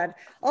 I had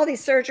all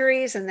these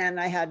surgeries and then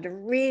I had to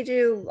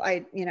redo,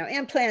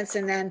 implants,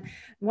 and then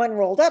one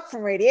rolled up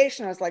from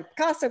radiation. I was like,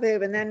 Picasso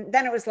boob. And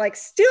then it was like,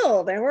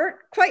 still, they weren't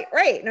quite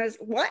right. And I was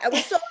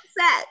so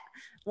upset.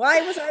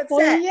 Why was I upset?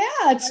 Well,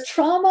 yeah, it's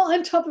trauma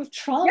on top of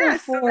trauma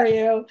for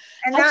you.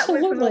 And that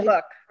was from the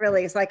book,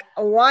 really. It's like,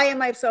 why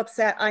am I so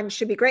upset? I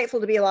should be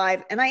grateful to be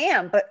alive. And I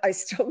am, but I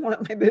still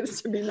want my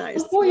boobs to be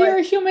nice. Well, you're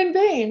a human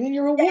being and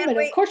you're a woman.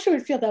 Of course you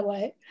would feel that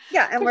way.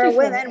 Yeah, and we're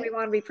women. We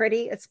want to be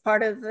pretty. It's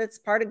part of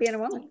being a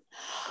woman.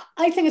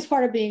 I think it's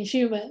part of being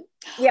human.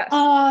 Yes.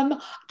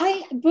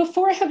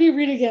 Before I have you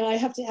read again, I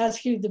have to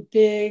ask you the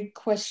big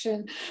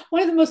question.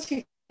 One of the most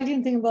exciting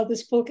thing about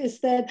this book is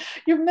that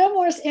your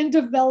memoir's in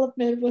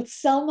development with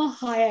Selma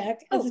Hayek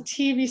as a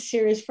TV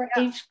series for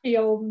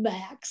HBO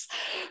Max.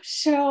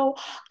 So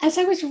as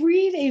I was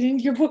reading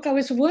your book, I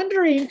was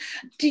wondering,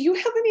 do you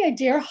have any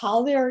idea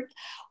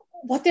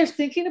what they're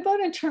thinking about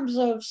in terms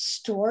of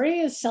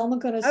story? Is Selma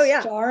going to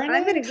star in it?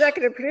 I'm an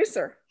executive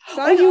producer.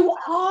 So you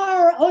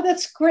are. Oh,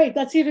 that's great.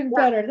 That's even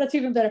better. That's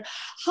even better.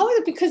 How is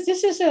it? Because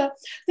this is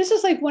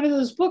like one of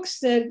those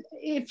books that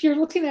if you're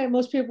looking at it,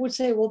 most people would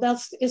say, well,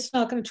 it's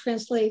not going to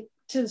translate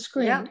to the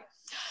screen. Yeah.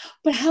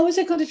 But how is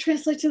it going to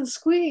translate to the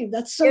screen?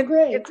 That's so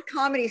great. It's a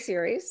comedy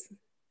series.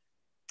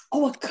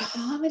 Oh, a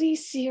comedy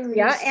series.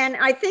 Yeah, and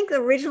I think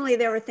originally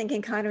they were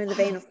thinking kind of in the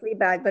vein of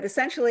Fleabag, but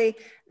essentially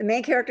the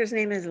main character's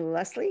name is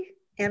Leslie,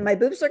 and my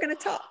boobs are going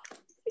to talk.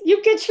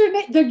 You get your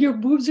name, your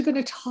boobs are going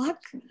to talk?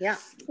 Yeah.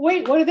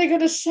 Wait, what are they going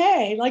to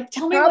say? Like,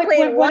 tell me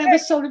what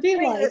episode to be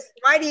like.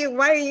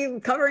 Why are you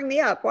covering me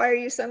up? Why are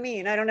you so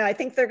mean? I don't know. I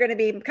think they're going to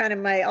be kind of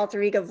my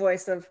alter ego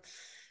voice of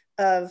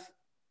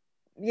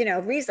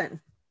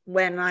reason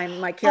when I'm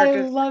my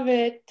character. I love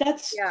it.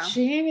 That's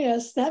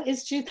genius. That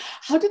is genius.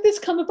 How did this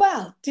come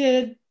about?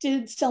 Did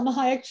Selma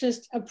Hayek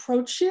just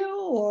approach you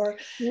or?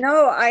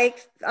 No, a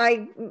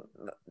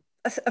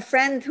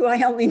friend who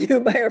I only knew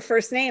by her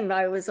first name.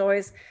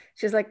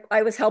 She's like,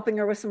 I was helping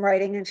her with some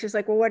writing and she's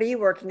like, well, what are you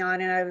working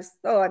on? And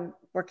I'm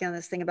working on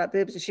this thing about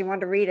boobs. And she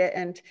wanted to read it.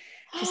 And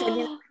she said,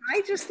 can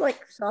I just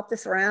shop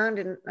this around?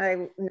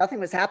 And nothing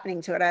was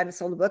happening to it. I hadn't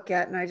sold the book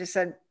yet. And I just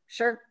said,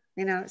 sure.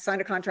 you know,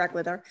 signed a contract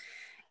with her.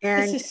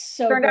 And this is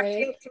so turned out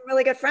great. to be some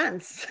really good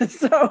friends.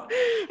 So,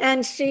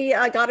 and she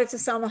got it to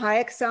Salma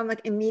Hayek. Salma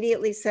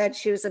immediately said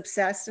she was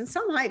obsessed. And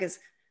Salma Hayek is,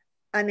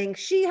 I mean,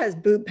 she has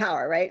boob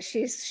power, right?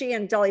 She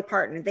and Dolly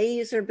Parton, they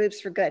use her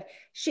boobs for good.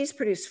 She's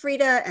produced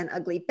Frida and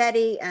Ugly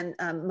Betty and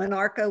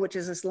Monarca, which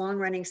is this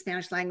long-running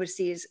Spanish language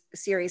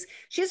series.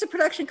 She has a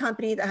production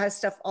company that has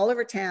stuff all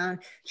over town.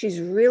 She's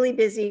really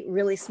busy,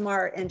 really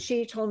smart. And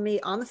she told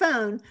me on the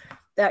phone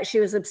that she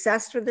was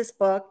obsessed with this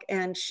book,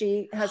 and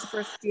she has a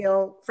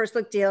first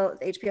look deal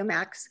at HBO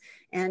Max.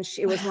 And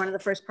it was one of the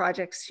first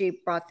projects she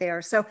brought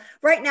there. So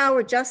right now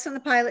we're just in the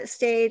pilot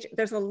stage.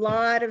 There's a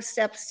lot of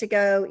steps to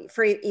go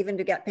for even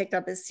to get picked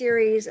up as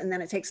series. And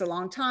then it takes a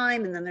long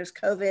time. And then there's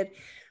COVID,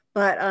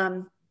 but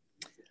I'm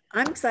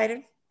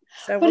excited.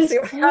 So but we'll it's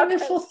see a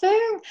wonderful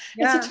thing.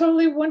 Yeah. It's a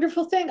totally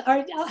wonderful thing.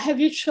 Have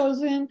you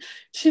chosen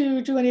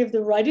to do any of the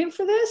writing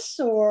for this,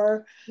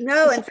 or?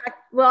 No, in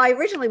fact, well, I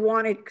originally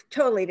wanted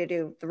totally to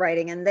do the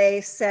writing, and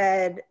they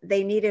said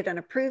they needed an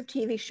approved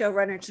TV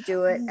showrunner to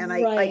do it. And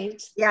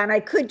and I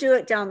could do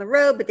it down the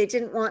road, but they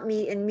didn't want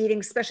me in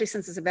meetings, especially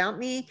since it's about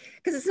me,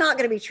 because it's not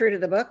going to be true to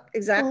the book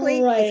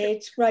exactly.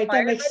 Right,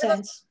 that makes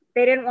sense.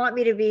 They didn't want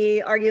me to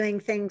be arguing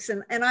things,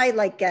 and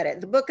I get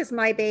it. The book is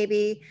my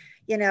baby.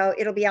 You know,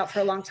 it'll be out for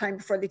a long time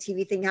before the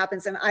TV thing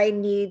happens, and I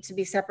need to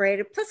be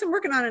separated. Plus, I'm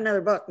working on another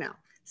book now.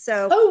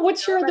 So,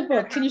 what's your other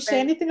book? Can you say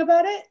anything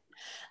about it?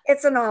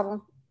 It's a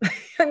novel.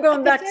 I'm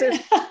going back to,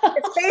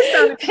 it's based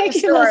on a true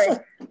story,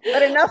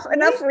 but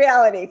enough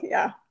reality.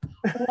 Yeah.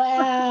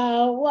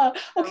 Wow.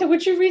 Okay,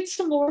 would you read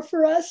some more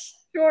for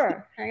us?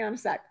 Sure. Hang on a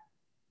sec.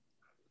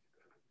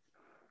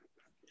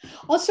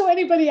 Also,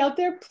 anybody out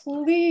there,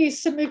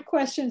 please submit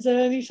questions at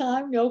any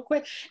time.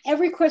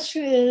 Every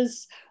question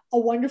is a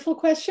wonderful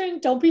question.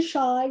 Don't be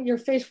shy. Your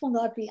face will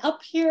not be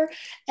up here.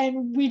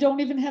 And we don't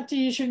even have to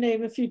use your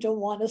name if you don't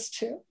want us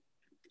to.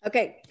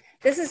 Okay.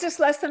 This is just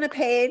less than a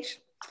page.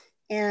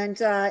 And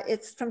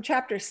it's from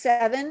chapter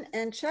 7.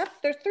 And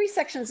there's 3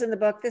 sections in the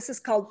book. This is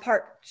called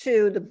part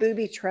 2, The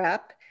Booby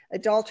Trap,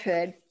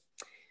 Adulthood.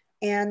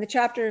 And the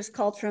chapter is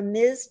called From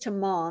Ms. to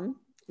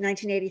Mom,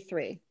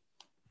 1983.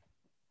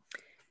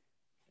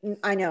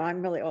 I know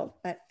I'm really old,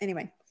 but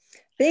anyway.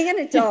 Being an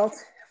adult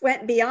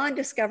went beyond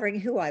discovering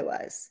who I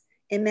was.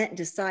 It meant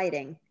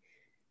deciding.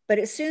 But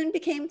it soon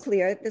became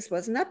clear this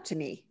wasn't up to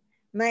me.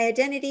 My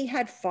identity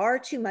had far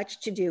too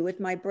much to do with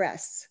my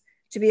breasts.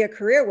 To be a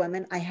career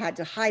woman, I had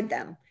to hide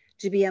them.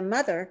 To be a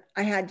mother,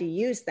 I had to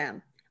use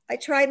them. I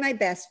tried my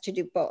best to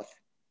do both.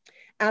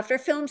 After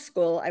film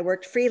school, I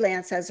worked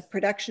freelance as a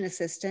production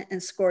assistant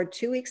and scored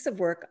 2 weeks of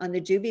work on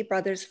the Doobie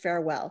Brothers'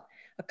 Farewell,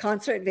 a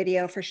concert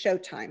video for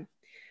Showtime.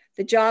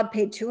 The job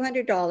paid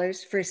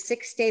 $200 for a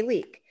 6-day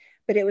week,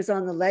 but it was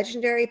on the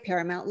legendary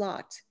Paramount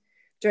lot.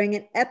 During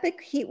an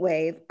epic heat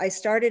wave, I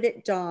started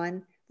at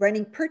dawn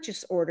running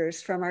purchase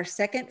orders from our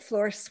 2nd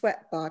floor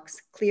sweat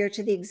box clear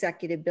to the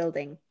executive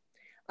building.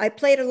 I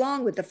played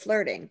along with the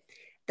flirting.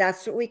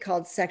 That's what we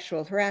called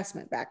sexual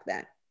harassment back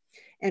then,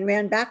 and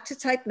ran back to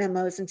type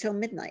memos until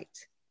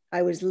midnight.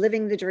 I was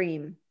living the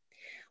dream.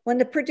 When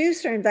the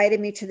producer invited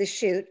me to the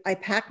shoot, I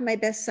packed my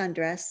best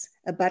sundress,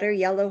 a butter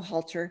yellow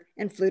halter,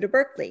 and flew to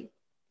Berkeley.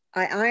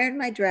 I ironed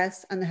my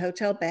dress on the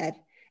hotel bed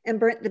and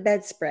burnt the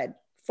bedspread,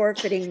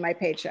 forfeiting my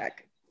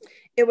paycheck.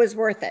 It was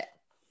worth it.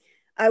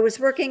 I was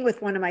working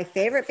with one of my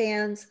favorite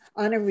bands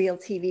on a real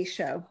TV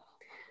show.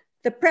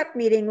 The prep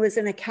meeting was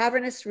in a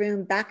cavernous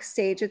room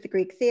backstage at the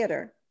Greek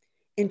Theater.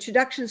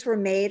 Introductions were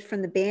made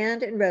from the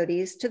band and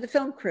roadies to the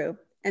film crew,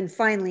 and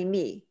finally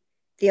me,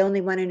 the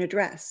only one in a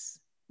dress,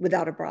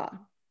 without a bra.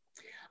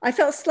 I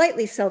felt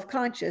slightly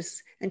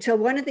self-conscious until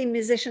one of the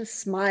musicians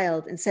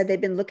smiled and said they'd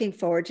been looking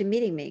forward to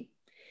meeting me.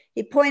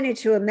 He pointed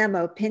to a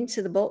memo pinned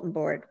to the bulletin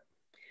board.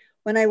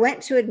 When I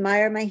went to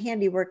admire my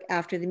handiwork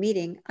after the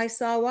meeting, I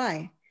saw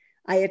why.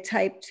 I had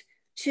typed,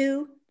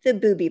 "To the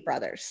Boobie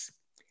Brothers."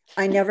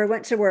 I never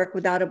went to work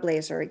without a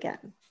blazer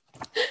again.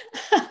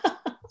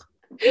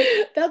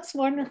 That's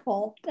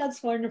wonderful.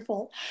 That's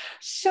wonderful.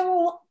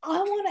 So I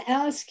want to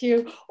ask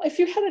you, if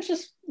you had to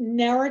just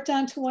narrow it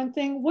down to one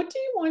thing, what do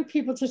you want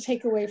people to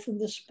take away from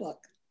this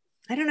book?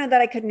 I don't know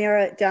that I could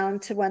narrow it down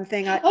to one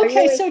thing.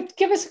 So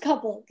give us a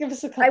couple.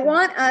 I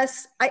want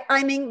us,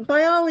 I mean,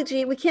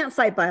 biology, we can't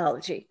fight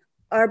biology.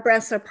 Our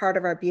breasts are part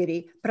of our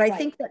beauty. But I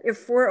think that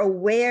if we're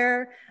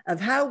aware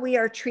of how we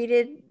are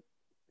treated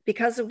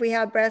because we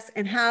have breasts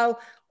and how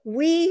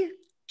we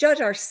judge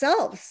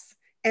ourselves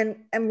and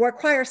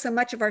require so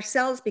much of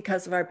ourselves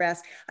because of our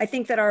breasts, I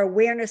think that our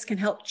awareness can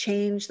help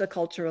change the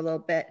culture a little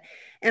bit.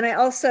 And I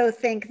also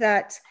think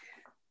that,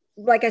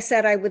 like I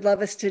said, I would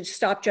love us to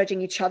stop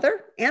judging each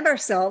other and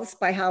ourselves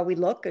by how we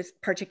look,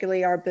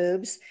 particularly our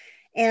boobs.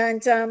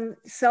 And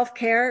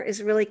self-care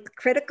is really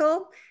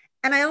critical.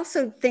 And I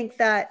also think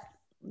that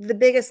the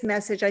biggest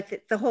message, I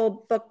think the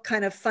whole book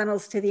kind of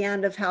funnels to the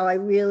end of how I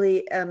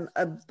really am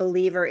a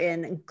believer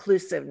in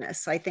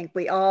inclusiveness. I think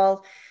we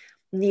all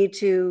need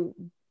to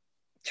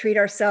treat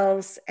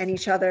ourselves and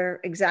each other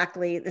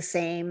exactly the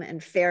same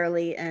and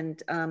fairly.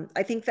 And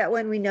I think that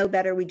when we know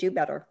better, we do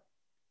better.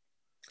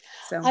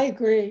 So I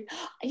agree.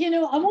 I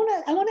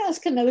want to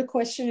ask another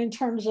question in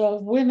terms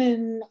of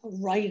women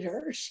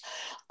writers.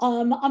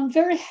 I'm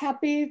very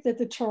happy that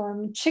the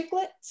term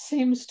chicklet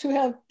seems to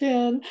have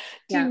been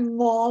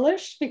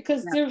demolished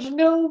because there's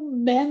no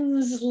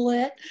men's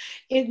lit,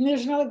 and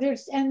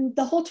and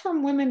the whole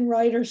term women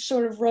writers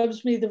sort of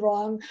rubs me the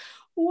wrong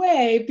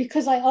way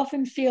because I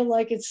often feel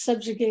like it's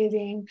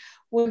subjugating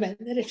women,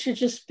 that it should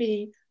just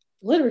be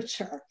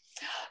literature.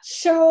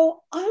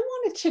 So I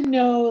wanted to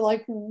know,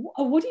 like,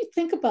 what do you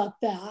think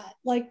about that?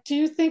 Like, do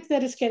you think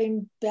that it's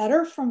getting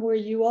better from where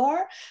you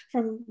are,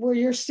 from where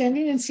you're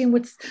standing and seeing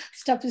what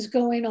stuff is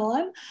going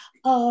on?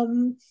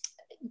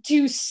 Do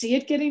you see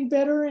it getting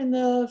better in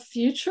the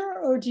future,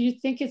 or do you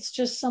think it's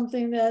just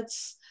something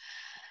that's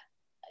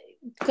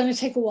going to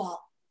take a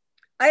while?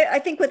 I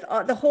think with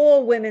the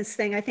whole women's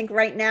thing, I think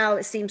right now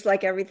it seems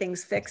like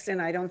everything's fixed,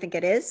 and I don't think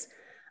it is.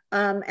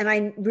 And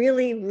I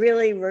really,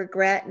 really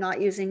regret not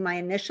using my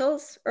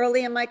initials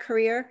early in my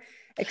career,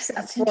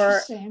 except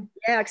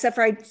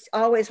for I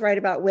always write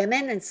about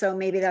women. And so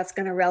maybe that's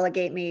going to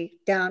relegate me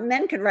down.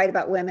 Men can write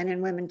about women,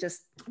 and women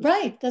just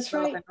write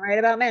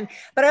about men.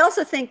 But I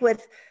also think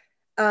with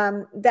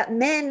that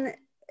men,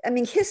 I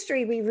mean,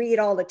 history we read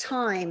all the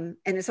time,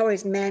 and it's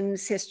always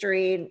men's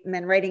history,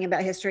 men writing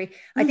about history.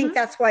 I think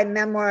that's why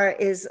memoir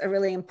is a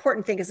really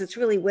important thing, because it's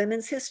really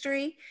women's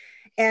history.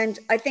 And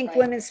I think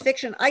women's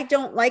fiction, I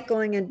don't like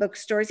going in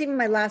bookstores. Even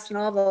my last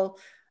novel,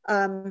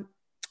 I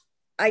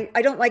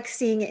don't like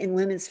seeing it in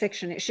women's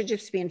fiction. It should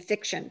just be in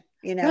fiction,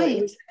 you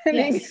know?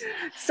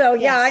 So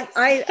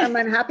I am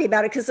unhappy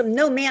about it because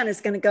no man is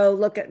going to go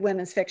look at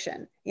women's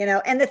fiction, you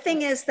know? And the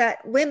thing is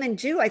that women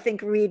do, I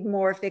think, read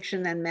more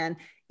fiction than men,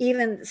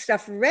 even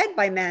stuff read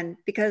by men,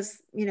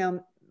 because, you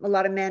know, a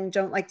lot of men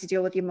don't like to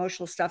deal with the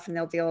emotional stuff, and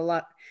they'll deal a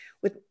lot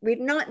with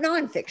not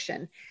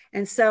nonfiction.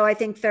 And so I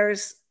think I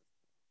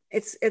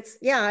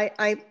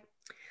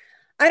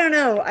don't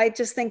know. I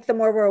just think the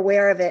more we're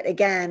aware of it,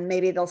 again,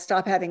 maybe they'll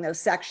stop having those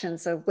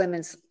sections of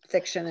women's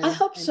fiction. I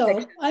hope so.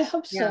 Fiction. I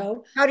hope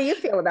so. How do you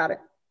feel about it?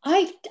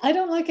 I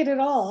don't like it at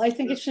all. I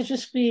think it should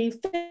just be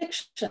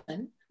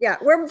fiction. Yeah,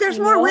 there's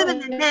more women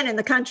than men in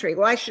the country.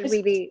 Why should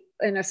we be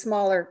in a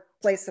smaller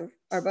place of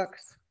our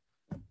books?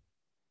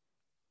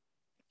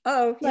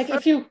 Oh, like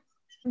if you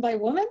by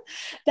woman,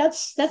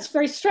 that's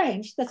very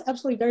strange. That's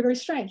absolutely very, very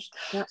strange.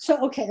 Yeah.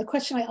 So, okay, a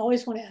question I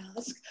always want to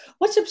ask: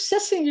 what's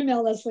obsessing you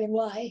now, Leslie, and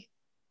why?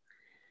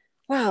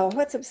 Wow,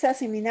 what's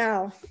obsessing me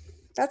now?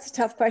 That's a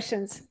tough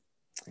question.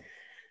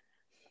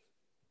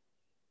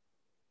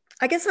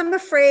 I guess I'm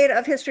afraid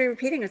of history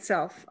repeating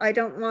itself. I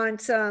don't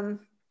want.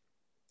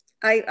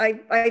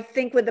 I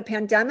think with the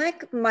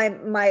pandemic,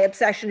 my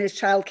obsession is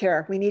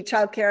childcare. We need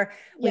childcare.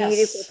 We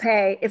need equal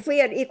pay. If we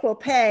had equal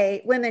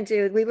pay, women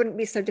do, we wouldn't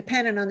be so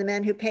dependent on the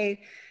men who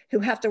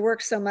have to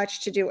work so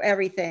much to do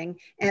everything.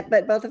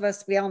 But both of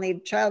us, we all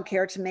need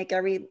childcare to make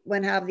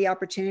everyone have the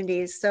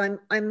opportunities. So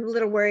I'm a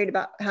little worried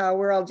about how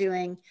we're all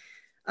doing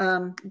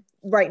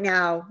right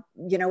now,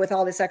 you know, with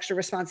all this extra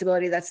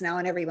responsibility that's now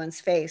on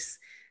everyone's face.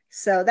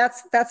 So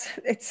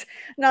it's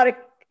not an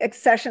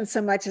obsession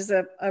so much as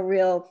a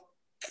real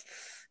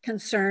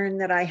concern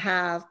that I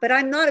have, but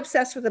I'm not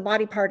obsessed with the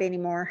body part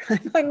anymore.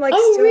 I'm like,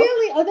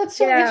 really? Oh, that's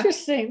so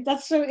interesting.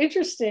 That's so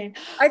interesting.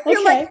 I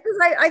feel like,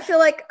 I feel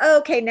like,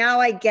 okay,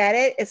 now I get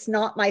it. It's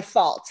not my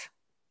fault.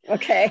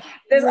 Okay.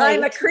 Because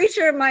I'm a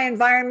creature of my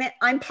environment.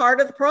 I'm part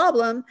of the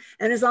problem.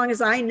 And as long as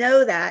I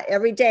know that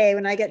every day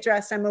when I get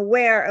dressed, I'm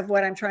aware of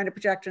what I'm trying to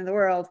project in the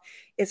world.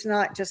 It's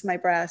not just my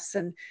breasts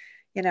and,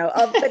 you know,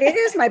 but it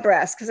is my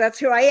breasts because that's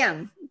who I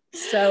am.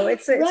 So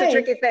it's a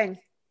tricky thing.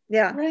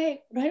 Yeah.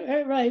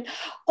 Right.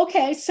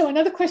 Okay. So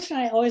another question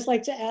I always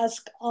like to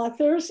ask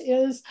authors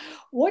is,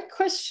 what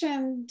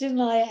question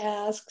didn't I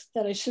ask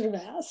that I should have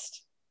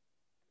asked?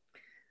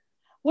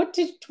 What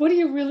do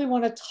you really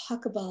want to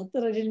talk about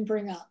that I didn't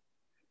bring up?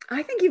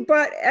 I think you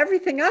brought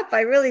everything up.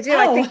 I really do.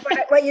 I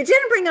think what you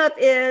didn't bring up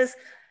is,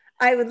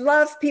 I would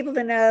love people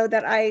to know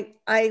that I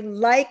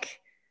like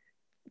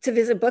to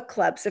visit book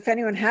clubs. If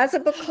anyone has a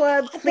book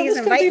club, please invite me. That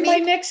was going to be my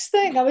next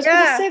thing. I was going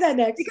to say that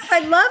next. Because I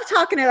love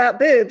talking about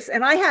boobs,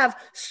 and I have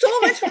so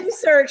much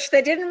research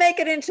that didn't make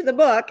it into the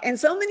book, and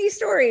so many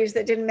stories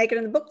that didn't make it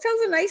in the book. Tells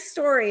a nice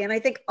story. And I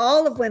think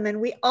all of women,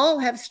 we all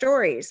have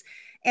stories.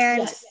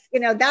 And, you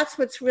know, that's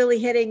what's really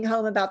hitting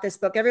home about this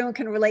book. Everyone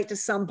can relate to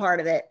some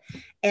part of it.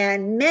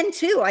 And men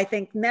too, I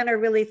think men are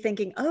really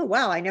thinking, oh,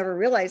 wow, I never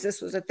realized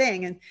this was a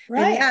thing. And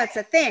yeah, it's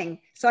a thing.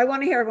 So I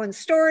want to hear everyone's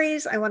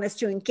stories. I want us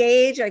to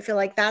engage. I feel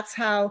like that's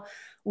how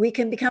we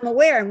can become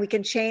aware, and we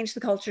can change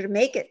the culture to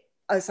make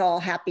us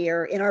all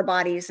happier in our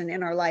bodies and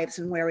in our lives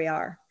and where we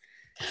are.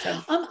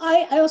 So.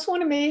 I also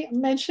want to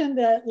mention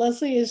that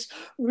Leslie is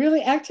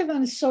really active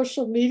on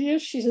social media.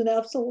 She's an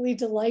absolutely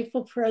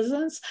delightful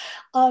presence.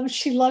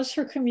 She loves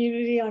her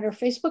community on her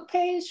Facebook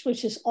page,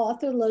 which is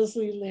author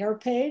Leslie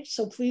Lehr page.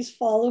 So please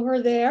follow her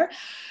there.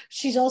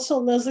 She's also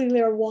Leslie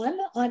Lehr 1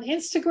 on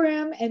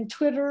Instagram and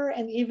Twitter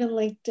and even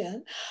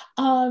LinkedIn.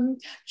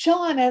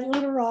 John at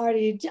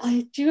Literati,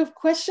 do you have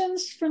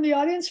questions from the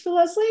audience for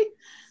Leslie?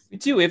 We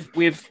do.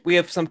 We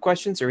have some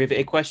questions, or we have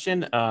a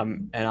question,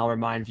 and I'll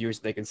remind viewers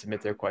they can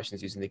submit their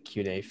questions using the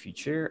Q&A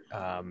feature.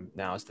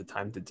 Now is the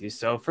time to do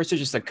so. First, there's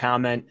just a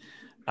comment.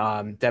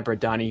 Deborah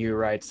Donahue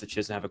writes that she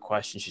doesn't have a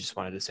question. She just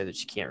wanted to say that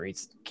she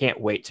can't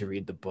wait to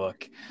read the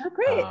book. Oh,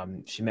 great.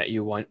 She met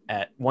you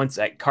once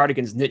at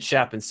Cardigan's Knit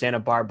Shop in Santa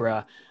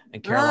Barbara.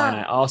 And Caroline,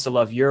 I also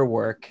love your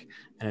work,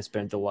 and it's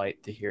been a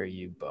delight to hear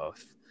you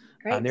both.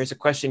 There's a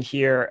question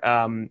here.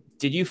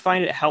 Did you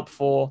find it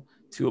helpful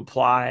to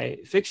apply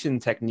fiction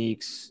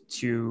techniques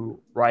to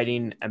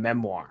writing a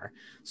memoir?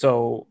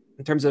 So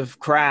in terms of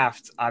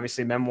craft,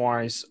 obviously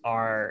memoirs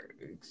are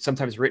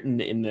sometimes written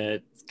in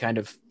the kind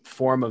of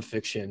form of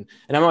fiction.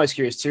 And I'm always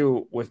curious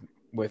too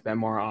with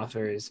memoir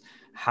authors,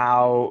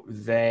 how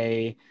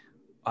they,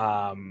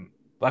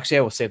 actually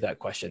I will save that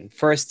question.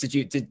 First, did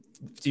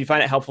you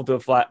find it helpful to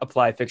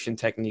apply fiction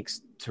techniques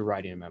to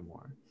writing a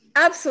memoir?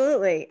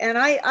 Absolutely. And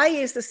I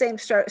use the same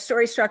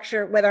story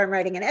structure, whether I'm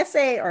writing an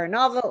essay or a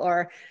novel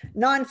or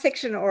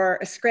nonfiction or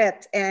a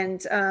script.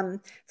 And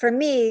for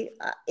me,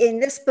 in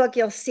this book,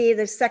 you'll see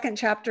the second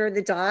chapter,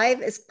 The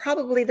Dive, is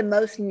probably the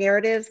most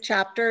narrative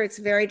chapter. It's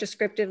a very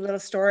descriptive little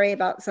story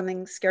about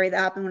something scary that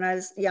happened when I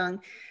was young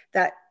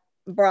that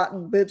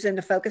brought boobs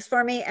into focus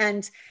for me.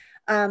 And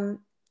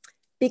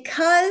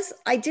because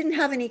I didn't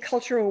have any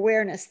cultural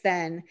awareness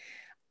then,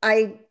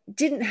 I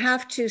didn't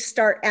have to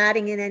start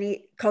adding in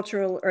any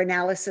cultural or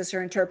analysis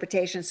or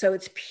interpretation. So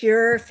it's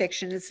pure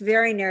fiction. It's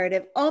very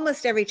narrative.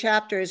 Almost every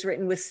chapter is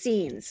written with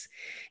scenes.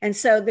 And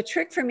so the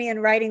trick for me in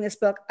writing this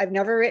book, I've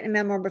never written a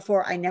memoir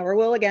before. I never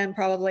will again,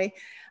 probably.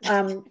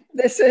 It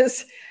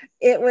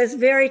was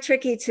very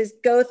tricky to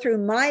go through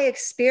my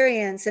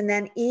experience and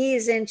then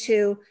ease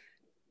into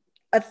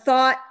a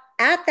thought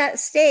at that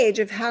stage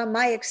of how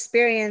my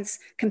experience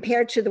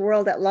compared to the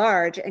world at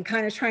large, and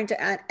kind of trying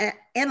to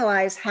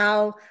analyze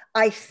how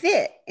I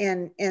fit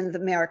in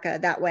America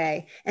that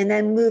way, and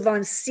then move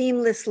on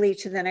seamlessly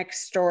to the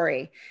next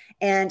story,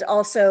 and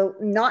also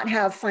not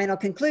have final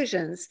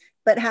conclusions,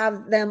 but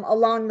have them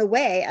along the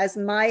way as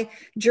my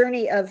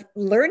journey of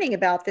learning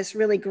about this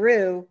really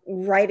grew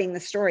writing the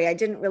story. I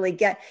didn't really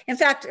in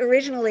fact,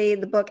 originally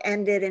the book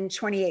ended in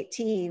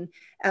 2018,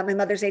 my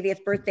mother's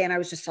 80th birthday, and I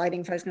was deciding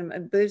if I was going to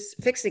boobs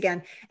fixed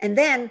again. And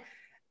then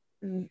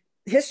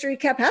history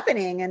kept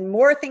happening and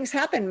more things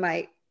happened.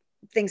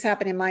 Things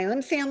happened in my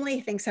own family,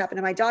 things happened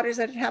to my daughters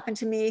that had happened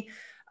to me,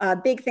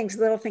 big things,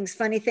 little things,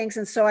 funny things.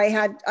 And so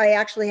I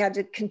actually had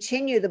to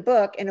continue the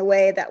book in a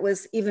way that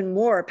was even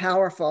more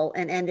powerful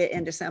and end it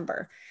in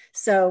December.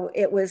 So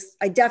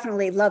I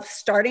definitely love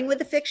starting with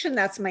the fiction.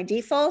 That's my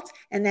default.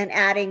 And then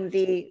adding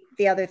the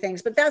other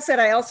things. But that said,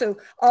 I also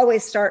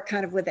always start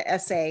kind of with the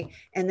essay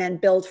and then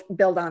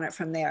build on it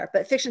from there.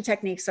 But fiction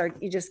techniques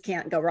you just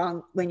can't go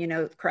wrong when you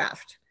know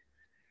craft.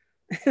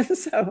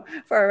 So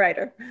for a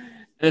writer.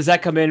 Does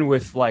that come in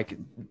with, like,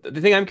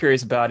 the thing I'm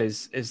curious about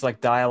is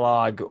like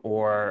dialogue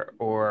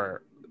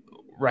or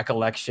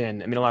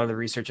recollection? I mean, a lot of the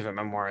research of a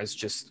memoir is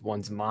just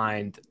one's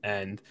mind,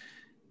 and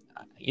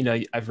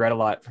I've read a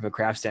lot from a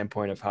craft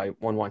standpoint of how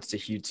one wants to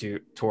hew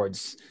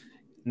towards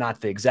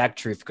not the exact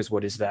truth, because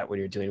what is that when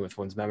you're dealing with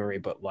one's memory,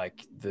 but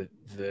like the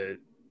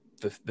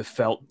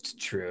felt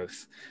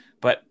truth.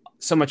 But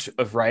so much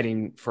of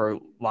writing for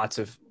lots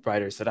of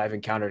writers that I've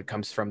encountered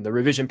comes from the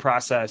revision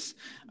process.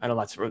 I know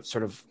lots of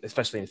sort of,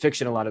 especially in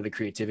fiction, a lot of the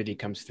creativity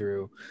comes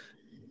through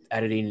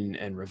editing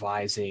and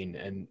revising,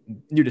 and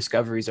new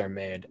discoveries are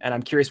made. And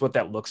I'm curious what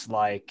that looks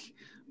like.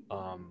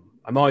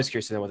 I'm always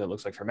curious to know what that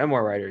looks like for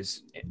memoir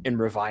writers in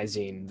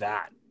revising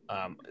that,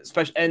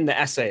 especially in the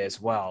essay as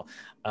well.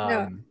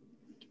 Yeah.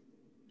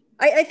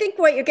 I think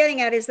what you're getting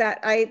at is that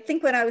I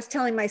think when I was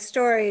telling my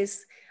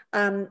stories,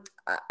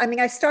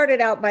 I started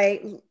out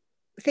by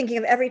thinking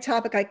of every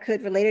topic I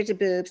could related to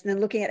boobs, and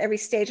then looking at every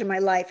stage of my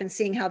life and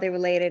seeing how they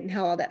related and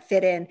how all that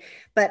fit in.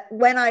 But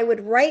when I would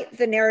write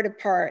the narrative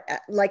part,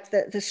 like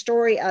the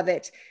story of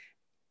it,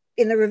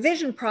 in the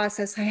revision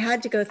process, I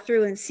had to go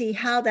through and see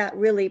how that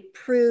really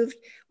proved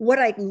what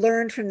I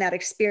learned from that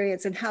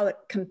experience and how it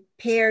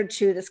compared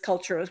to this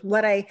culture,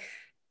 what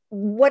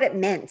it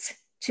meant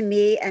to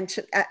me and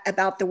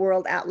about the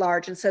world at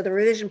large. And so the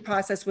revision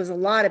process was a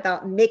lot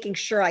about making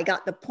sure I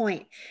got the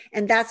point.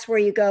 And that's where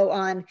you go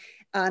on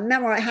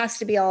memoir. It has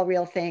to be all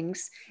real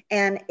things.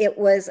 And it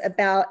was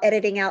about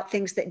editing out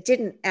things that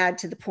didn't add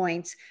to the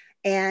point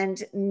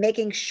and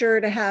making sure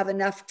to have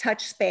enough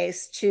touch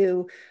space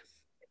to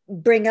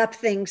bring up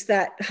things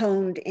that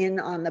honed in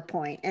on the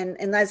point. And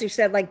as you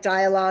said, like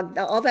dialogue,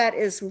 all that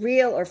is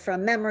real or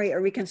from memory or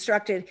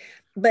reconstructed,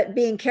 but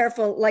being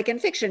careful, like in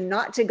fiction,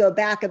 not to go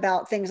back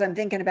about things I'm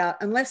thinking about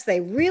unless they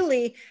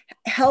really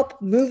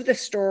help move the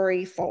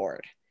story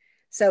forward.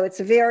 So it's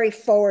a very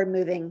forward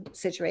moving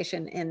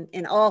situation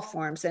in all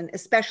forms, and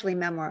especially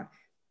memoir.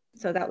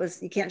 So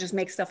you can't just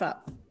make stuff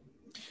up.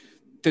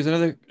 There's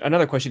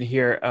another question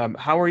here.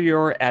 How are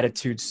your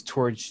attitudes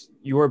towards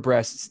your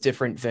breasts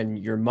different than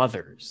your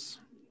mother's?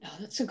 Oh,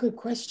 that's a good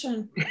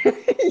question.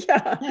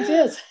 Yeah, it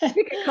is.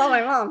 You can call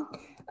my mom.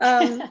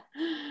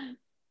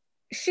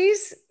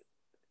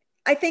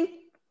 I think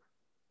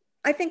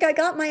I think I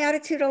got my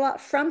attitude a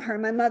lot from her.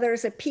 My mother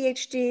is a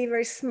PhD,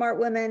 very smart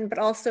woman, but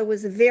also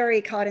was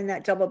very caught in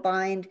that double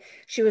bind.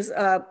 She was,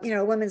 you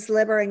know, a woman's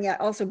liber and yet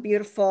also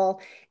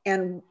beautiful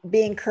and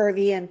being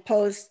curvy and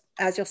posed,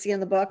 as you'll see in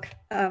the book.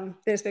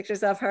 There's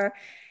pictures of her.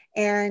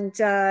 And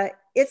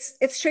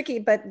it's tricky,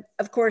 but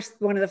of course,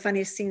 one of the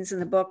funniest scenes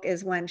in the book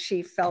is when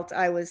she felt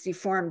I was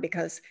deformed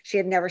because she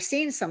had never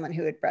seen someone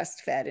who had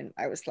breastfed, and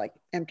I was like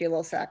empty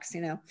little sacks,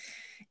 you know.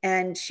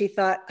 And she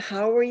thought,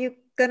 how are you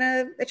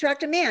gonna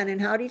attract a man, and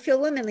how do you feel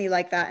womanly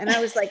like that? And I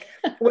was like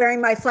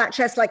wearing my flat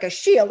chest like a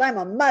shield. I'm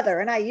a mother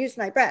and I use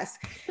my breasts.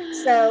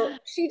 So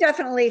she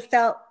definitely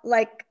felt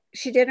like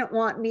she didn't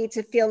want me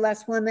to feel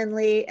less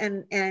womanly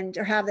and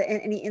or have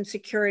any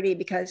insecurity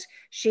because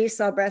she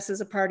saw breasts as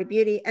a part of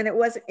beauty. And it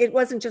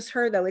wasn't just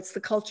her though, it's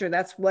the culture.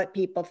 That's what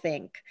people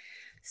think.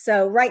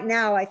 So right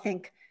now I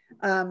think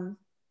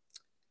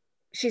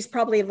she's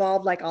probably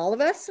evolved like all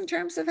of us in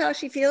terms of how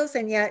she feels,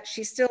 and yet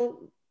she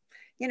still,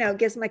 you know,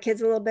 gives my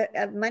kids a little bit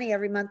of money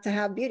every month to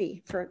have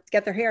beauty, to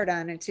get their hair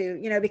done, and to,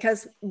 you know,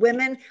 because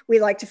women, we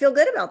like to feel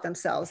good about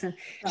themselves. And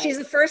right. She's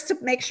the first to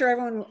make sure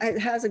everyone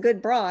has a good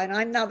bra. And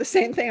I'm now the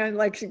same thing. I'm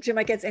like, to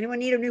my kids, anyone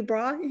need a new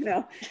bra? You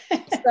know?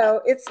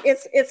 So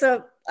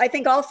I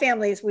think all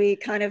families, we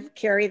kind of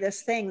carry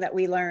this thing that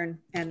we learn,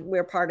 and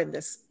we're part of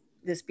this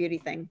beauty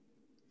thing.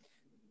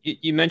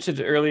 You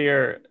mentioned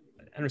earlier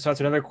in response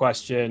to another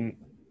question,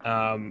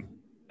 and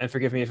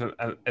forgive me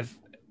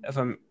if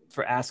I'm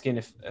for asking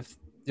if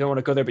you don't want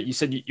to go there, but you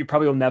said you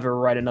probably will never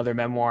write another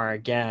memoir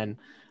again.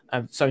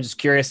 So I'm just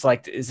curious,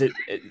 like, is it,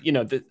 you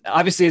know,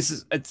 obviously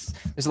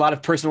there's a lot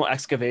of personal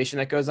excavation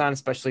that goes on,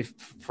 especially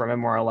for a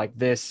memoir like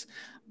this.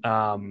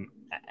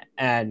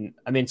 And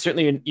I mean,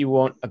 certainly you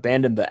won't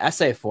abandon the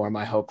essay form.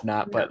 I hope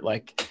not, no. But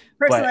like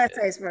personal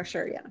essays for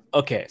sure. Yeah.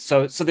 Okay.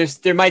 So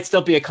there might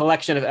still be a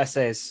collection of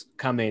essays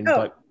coming,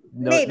 but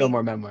no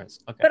more memoirs.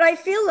 Okay. But I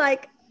feel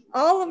like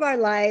all of our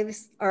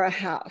lives are a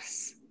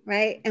house.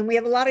 Right. And we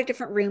have a lot of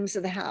different rooms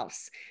of the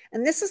house.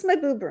 And this is my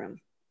boob room.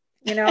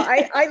 You know,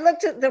 I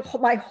looked at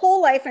my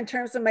whole life in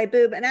terms of my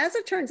boob. And as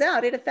it turns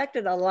out, it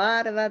affected a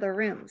lot of other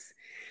rooms.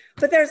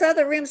 But there's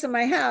other rooms in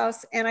my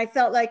house. And I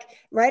felt like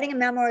writing a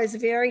memoir is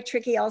very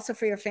tricky also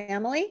for your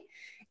family.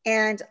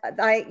 And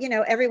you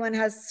know, everyone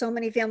has so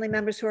many family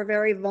members who are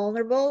very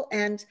vulnerable.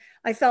 And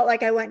I felt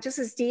like I went just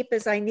as deep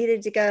as I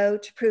needed to go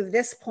to prove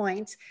this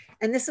point.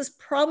 And this is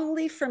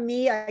probably for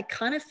me, I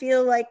kind of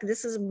feel like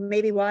this is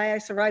maybe why I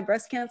survived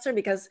breast cancer,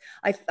 because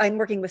I'm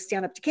working with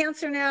Stand Up to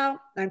Cancer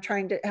now. I'm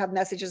trying to have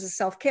messages of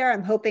self-care.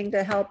 I'm hoping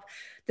to help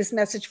this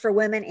message for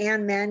women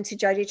and men to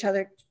judge each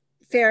other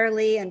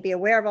fairly and be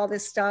aware of all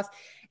this stuff.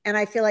 And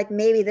I feel like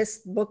maybe this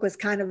book was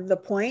kind of the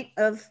point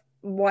of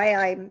why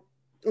I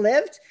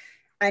lived.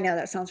 I know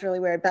that sounds really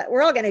weird, but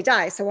we're all going to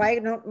die. So why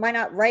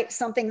not write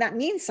something that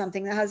means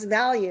something, that has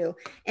value?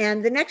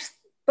 And the next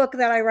book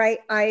that I write,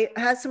 I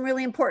have some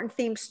really important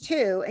themes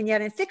too. And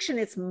yet in fiction,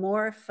 it's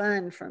more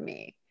fun for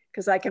me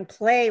because I can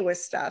play with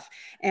stuff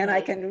and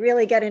I can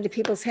really get into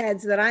people's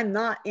heads that I'm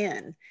not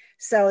in.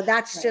 So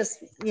that's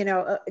just, you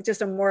know,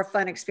 just a more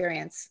fun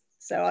experience.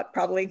 So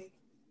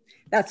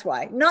that's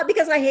why. Not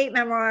because I hate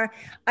memoir.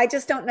 I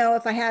just don't know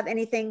if I have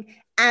anything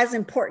as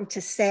important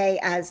to say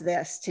as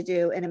this to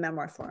do in a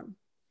memoir form.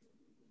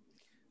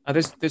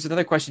 There's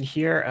another question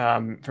here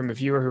from a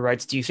viewer who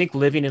writes, do you think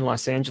living in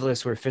Los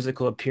Angeles, where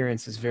physical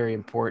appearance is very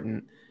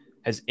important,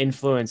 has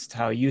influenced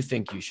how you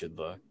think you should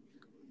look?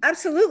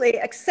 Absolutely,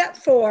 except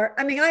for,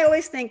 I mean, I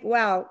always think,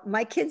 wow,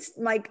 my kids,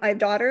 I have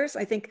daughters.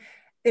 I think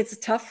it's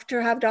tough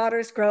to have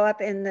daughters grow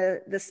up in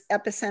this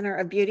epicenter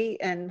of beauty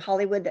and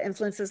Hollywood that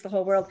influences the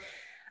whole world.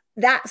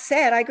 That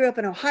said, I grew up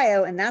in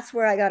Ohio, and that's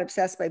where I got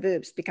obsessed by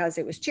boobs, because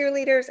it was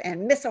cheerleaders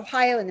and Miss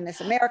Ohio and the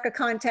Miss America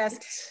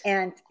contest.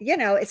 And, you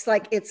know, it's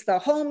like, it's the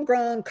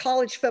homegrown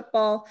college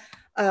football.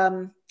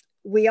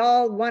 We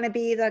all want to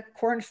be the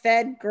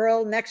corn-fed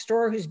girl next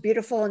door who's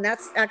beautiful. And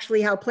that's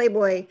actually how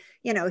Playboy,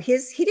 you know, he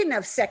didn't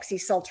have sexy,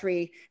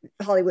 sultry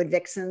Hollywood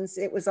vixens.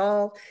 It was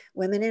all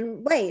women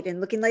in white and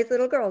looking like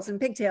little girls in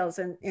pigtails.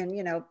 And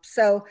you know,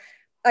 so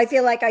I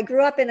feel like I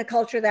grew up in a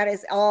culture that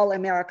is all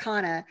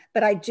Americana,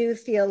 but I do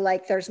feel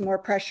like there's more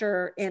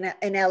pressure in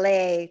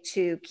LA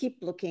to keep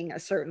looking a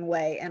certain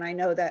way. And I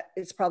know that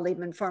it's probably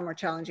been far more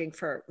challenging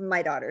for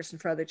my daughters and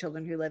for other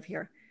children who live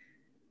here.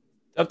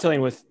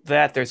 Dovetailing with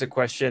that, there's a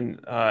question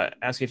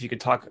asking if you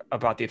could talk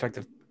about the effect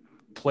of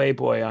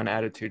Playboy on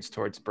attitudes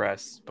towards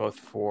breasts, both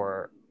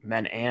for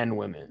men and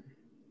women.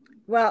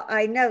 Well,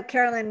 I know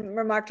Caroline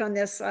remarked on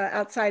this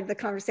outside the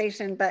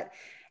conversation, but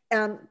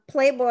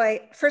Playboy,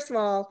 first of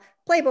all,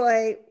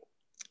 Playboy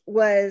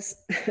was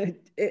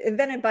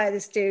invented by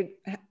this dude,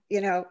 you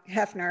know,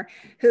 Hefner,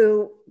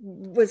 who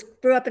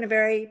grew up in a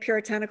very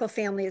puritanical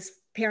family. His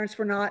parents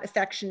were not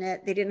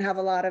affectionate. They didn't have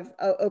a lot of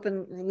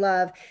open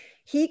love.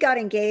 He got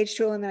engaged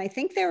to a woman. I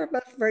think they were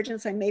both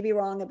virgins. I may be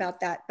wrong about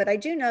that, but I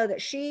do know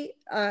that she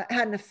had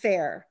an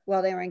affair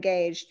while they were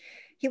engaged.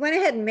 he went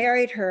ahead and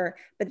married her,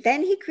 but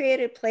then he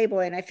created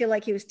Playboy. And I feel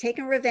like he was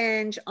taking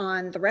revenge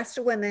on the rest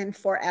of women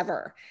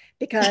forever,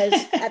 because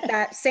at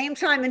that same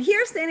time, and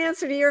here's the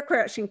answer to your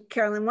question,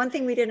 Carolyn, one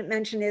thing we didn't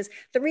mention is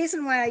the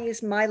reason why I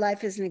use my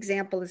life as an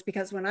example is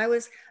because when I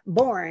was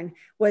born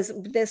was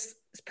this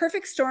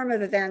perfect storm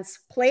of events,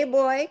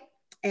 Playboy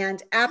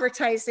and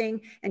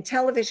advertising and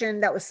television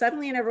that was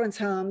suddenly in everyone's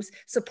homes,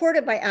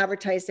 supported by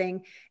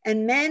advertising,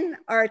 and men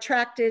are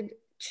attracted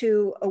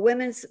to a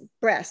woman's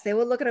breast. They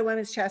will look at a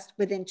woman's chest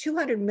within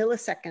 200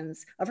 milliseconds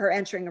of her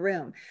entering a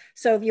room.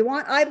 So if you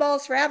want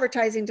eyeballs for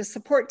advertising to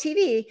support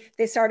TV,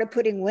 they started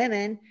putting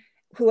women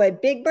who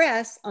had big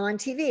breasts on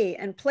TV,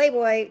 and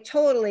Playboy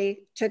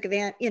totally took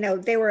advantage. You know,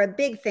 they were a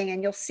big thing.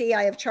 And you'll see,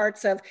 I have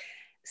charts of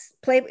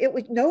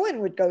no one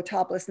would go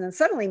topless. And then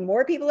suddenly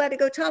more people had to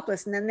go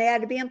topless, and then they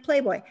had to be in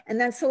Playboy.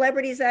 And then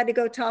celebrities had to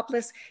go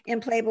topless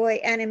in Playboy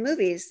and in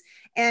movies.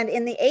 And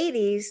in the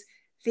 80s,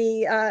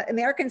 the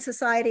American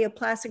Society of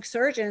Plastic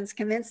Surgeons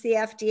convinced the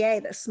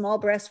FDA that small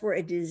breasts were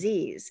a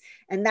disease.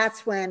 And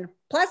that's when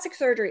plastic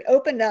surgery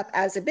opened up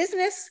as a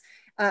business.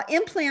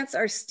 Implants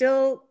are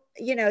still,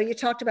 you know, you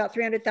talked about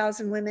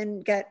 300,000 women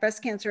get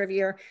breast cancer every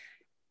year.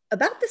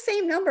 About the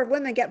same number of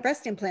women get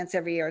breast implants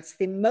every year. It's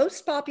the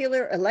most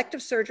popular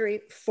elective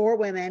surgery for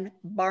women,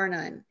 bar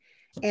none.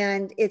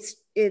 And it's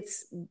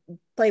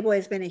Playboy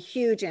has been a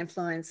huge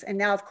influence. And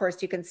now, of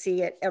course, you can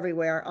see it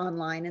everywhere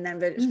online. And then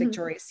there's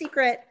Victoria's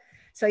Secret.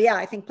 So yeah,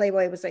 I think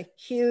Playboy was a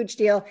huge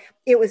deal.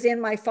 It was in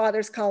my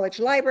father's college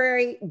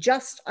library.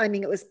 I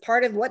mean, it was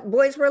part of what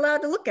boys were allowed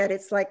to look at.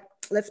 It's like,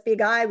 let's be a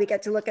guy, we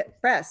get to look at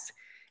breasts.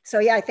 So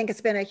yeah, I think it's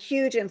been a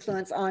huge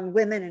influence on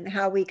women and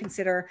how we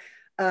consider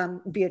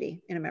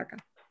beauty in America.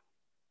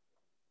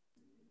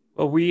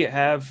 Well, we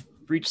have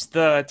reached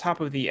the top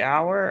of the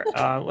hour.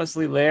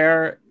 Leslie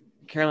Lehr,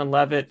 Caroline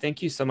Leavitt,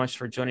 thank you so much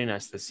for joining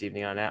us this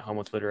evening on At Home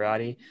with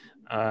Literati.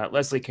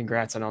 Leslie,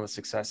 congrats on all the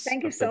success.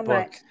 Thank you of the so book.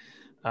 much.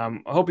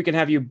 I hope we can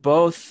have you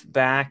both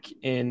back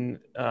in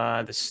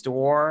the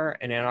store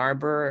in Ann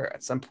Arbor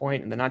at some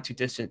point in the not too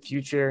distant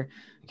future.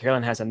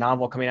 Caroline has a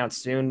novel coming out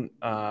soon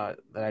that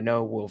I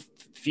know will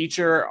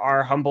feature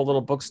our humble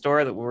little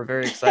bookstore that we're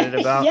very excited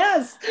about.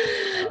 Yes,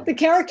 the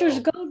characters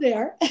go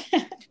there.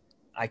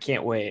 I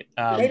can't wait.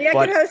 Maybe I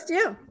could host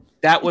you.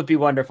 That would be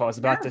wonderful. I was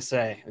about to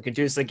say, we could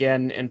do this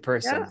again in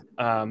person.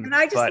 Yeah. And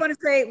I just want to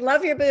say,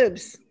 love your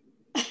boobs.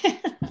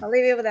 I'll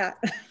leave you with that.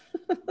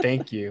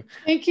 Thank you.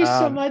 Thank you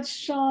so much,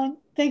 Sean.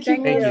 Thank you,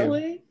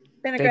 Leslie.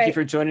 Thank you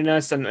for joining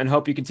us, and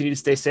hope you continue to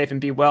stay safe and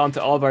be well. And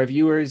to all of our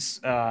viewers,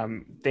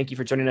 thank you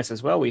for joining us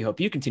as well. We hope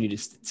you continue to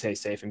stay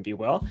safe and be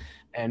well.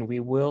 And we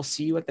will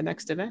see you at the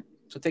next event.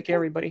 So take care,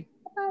 everybody.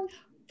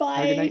 Bye.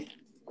 Have a good night.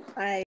 Bye.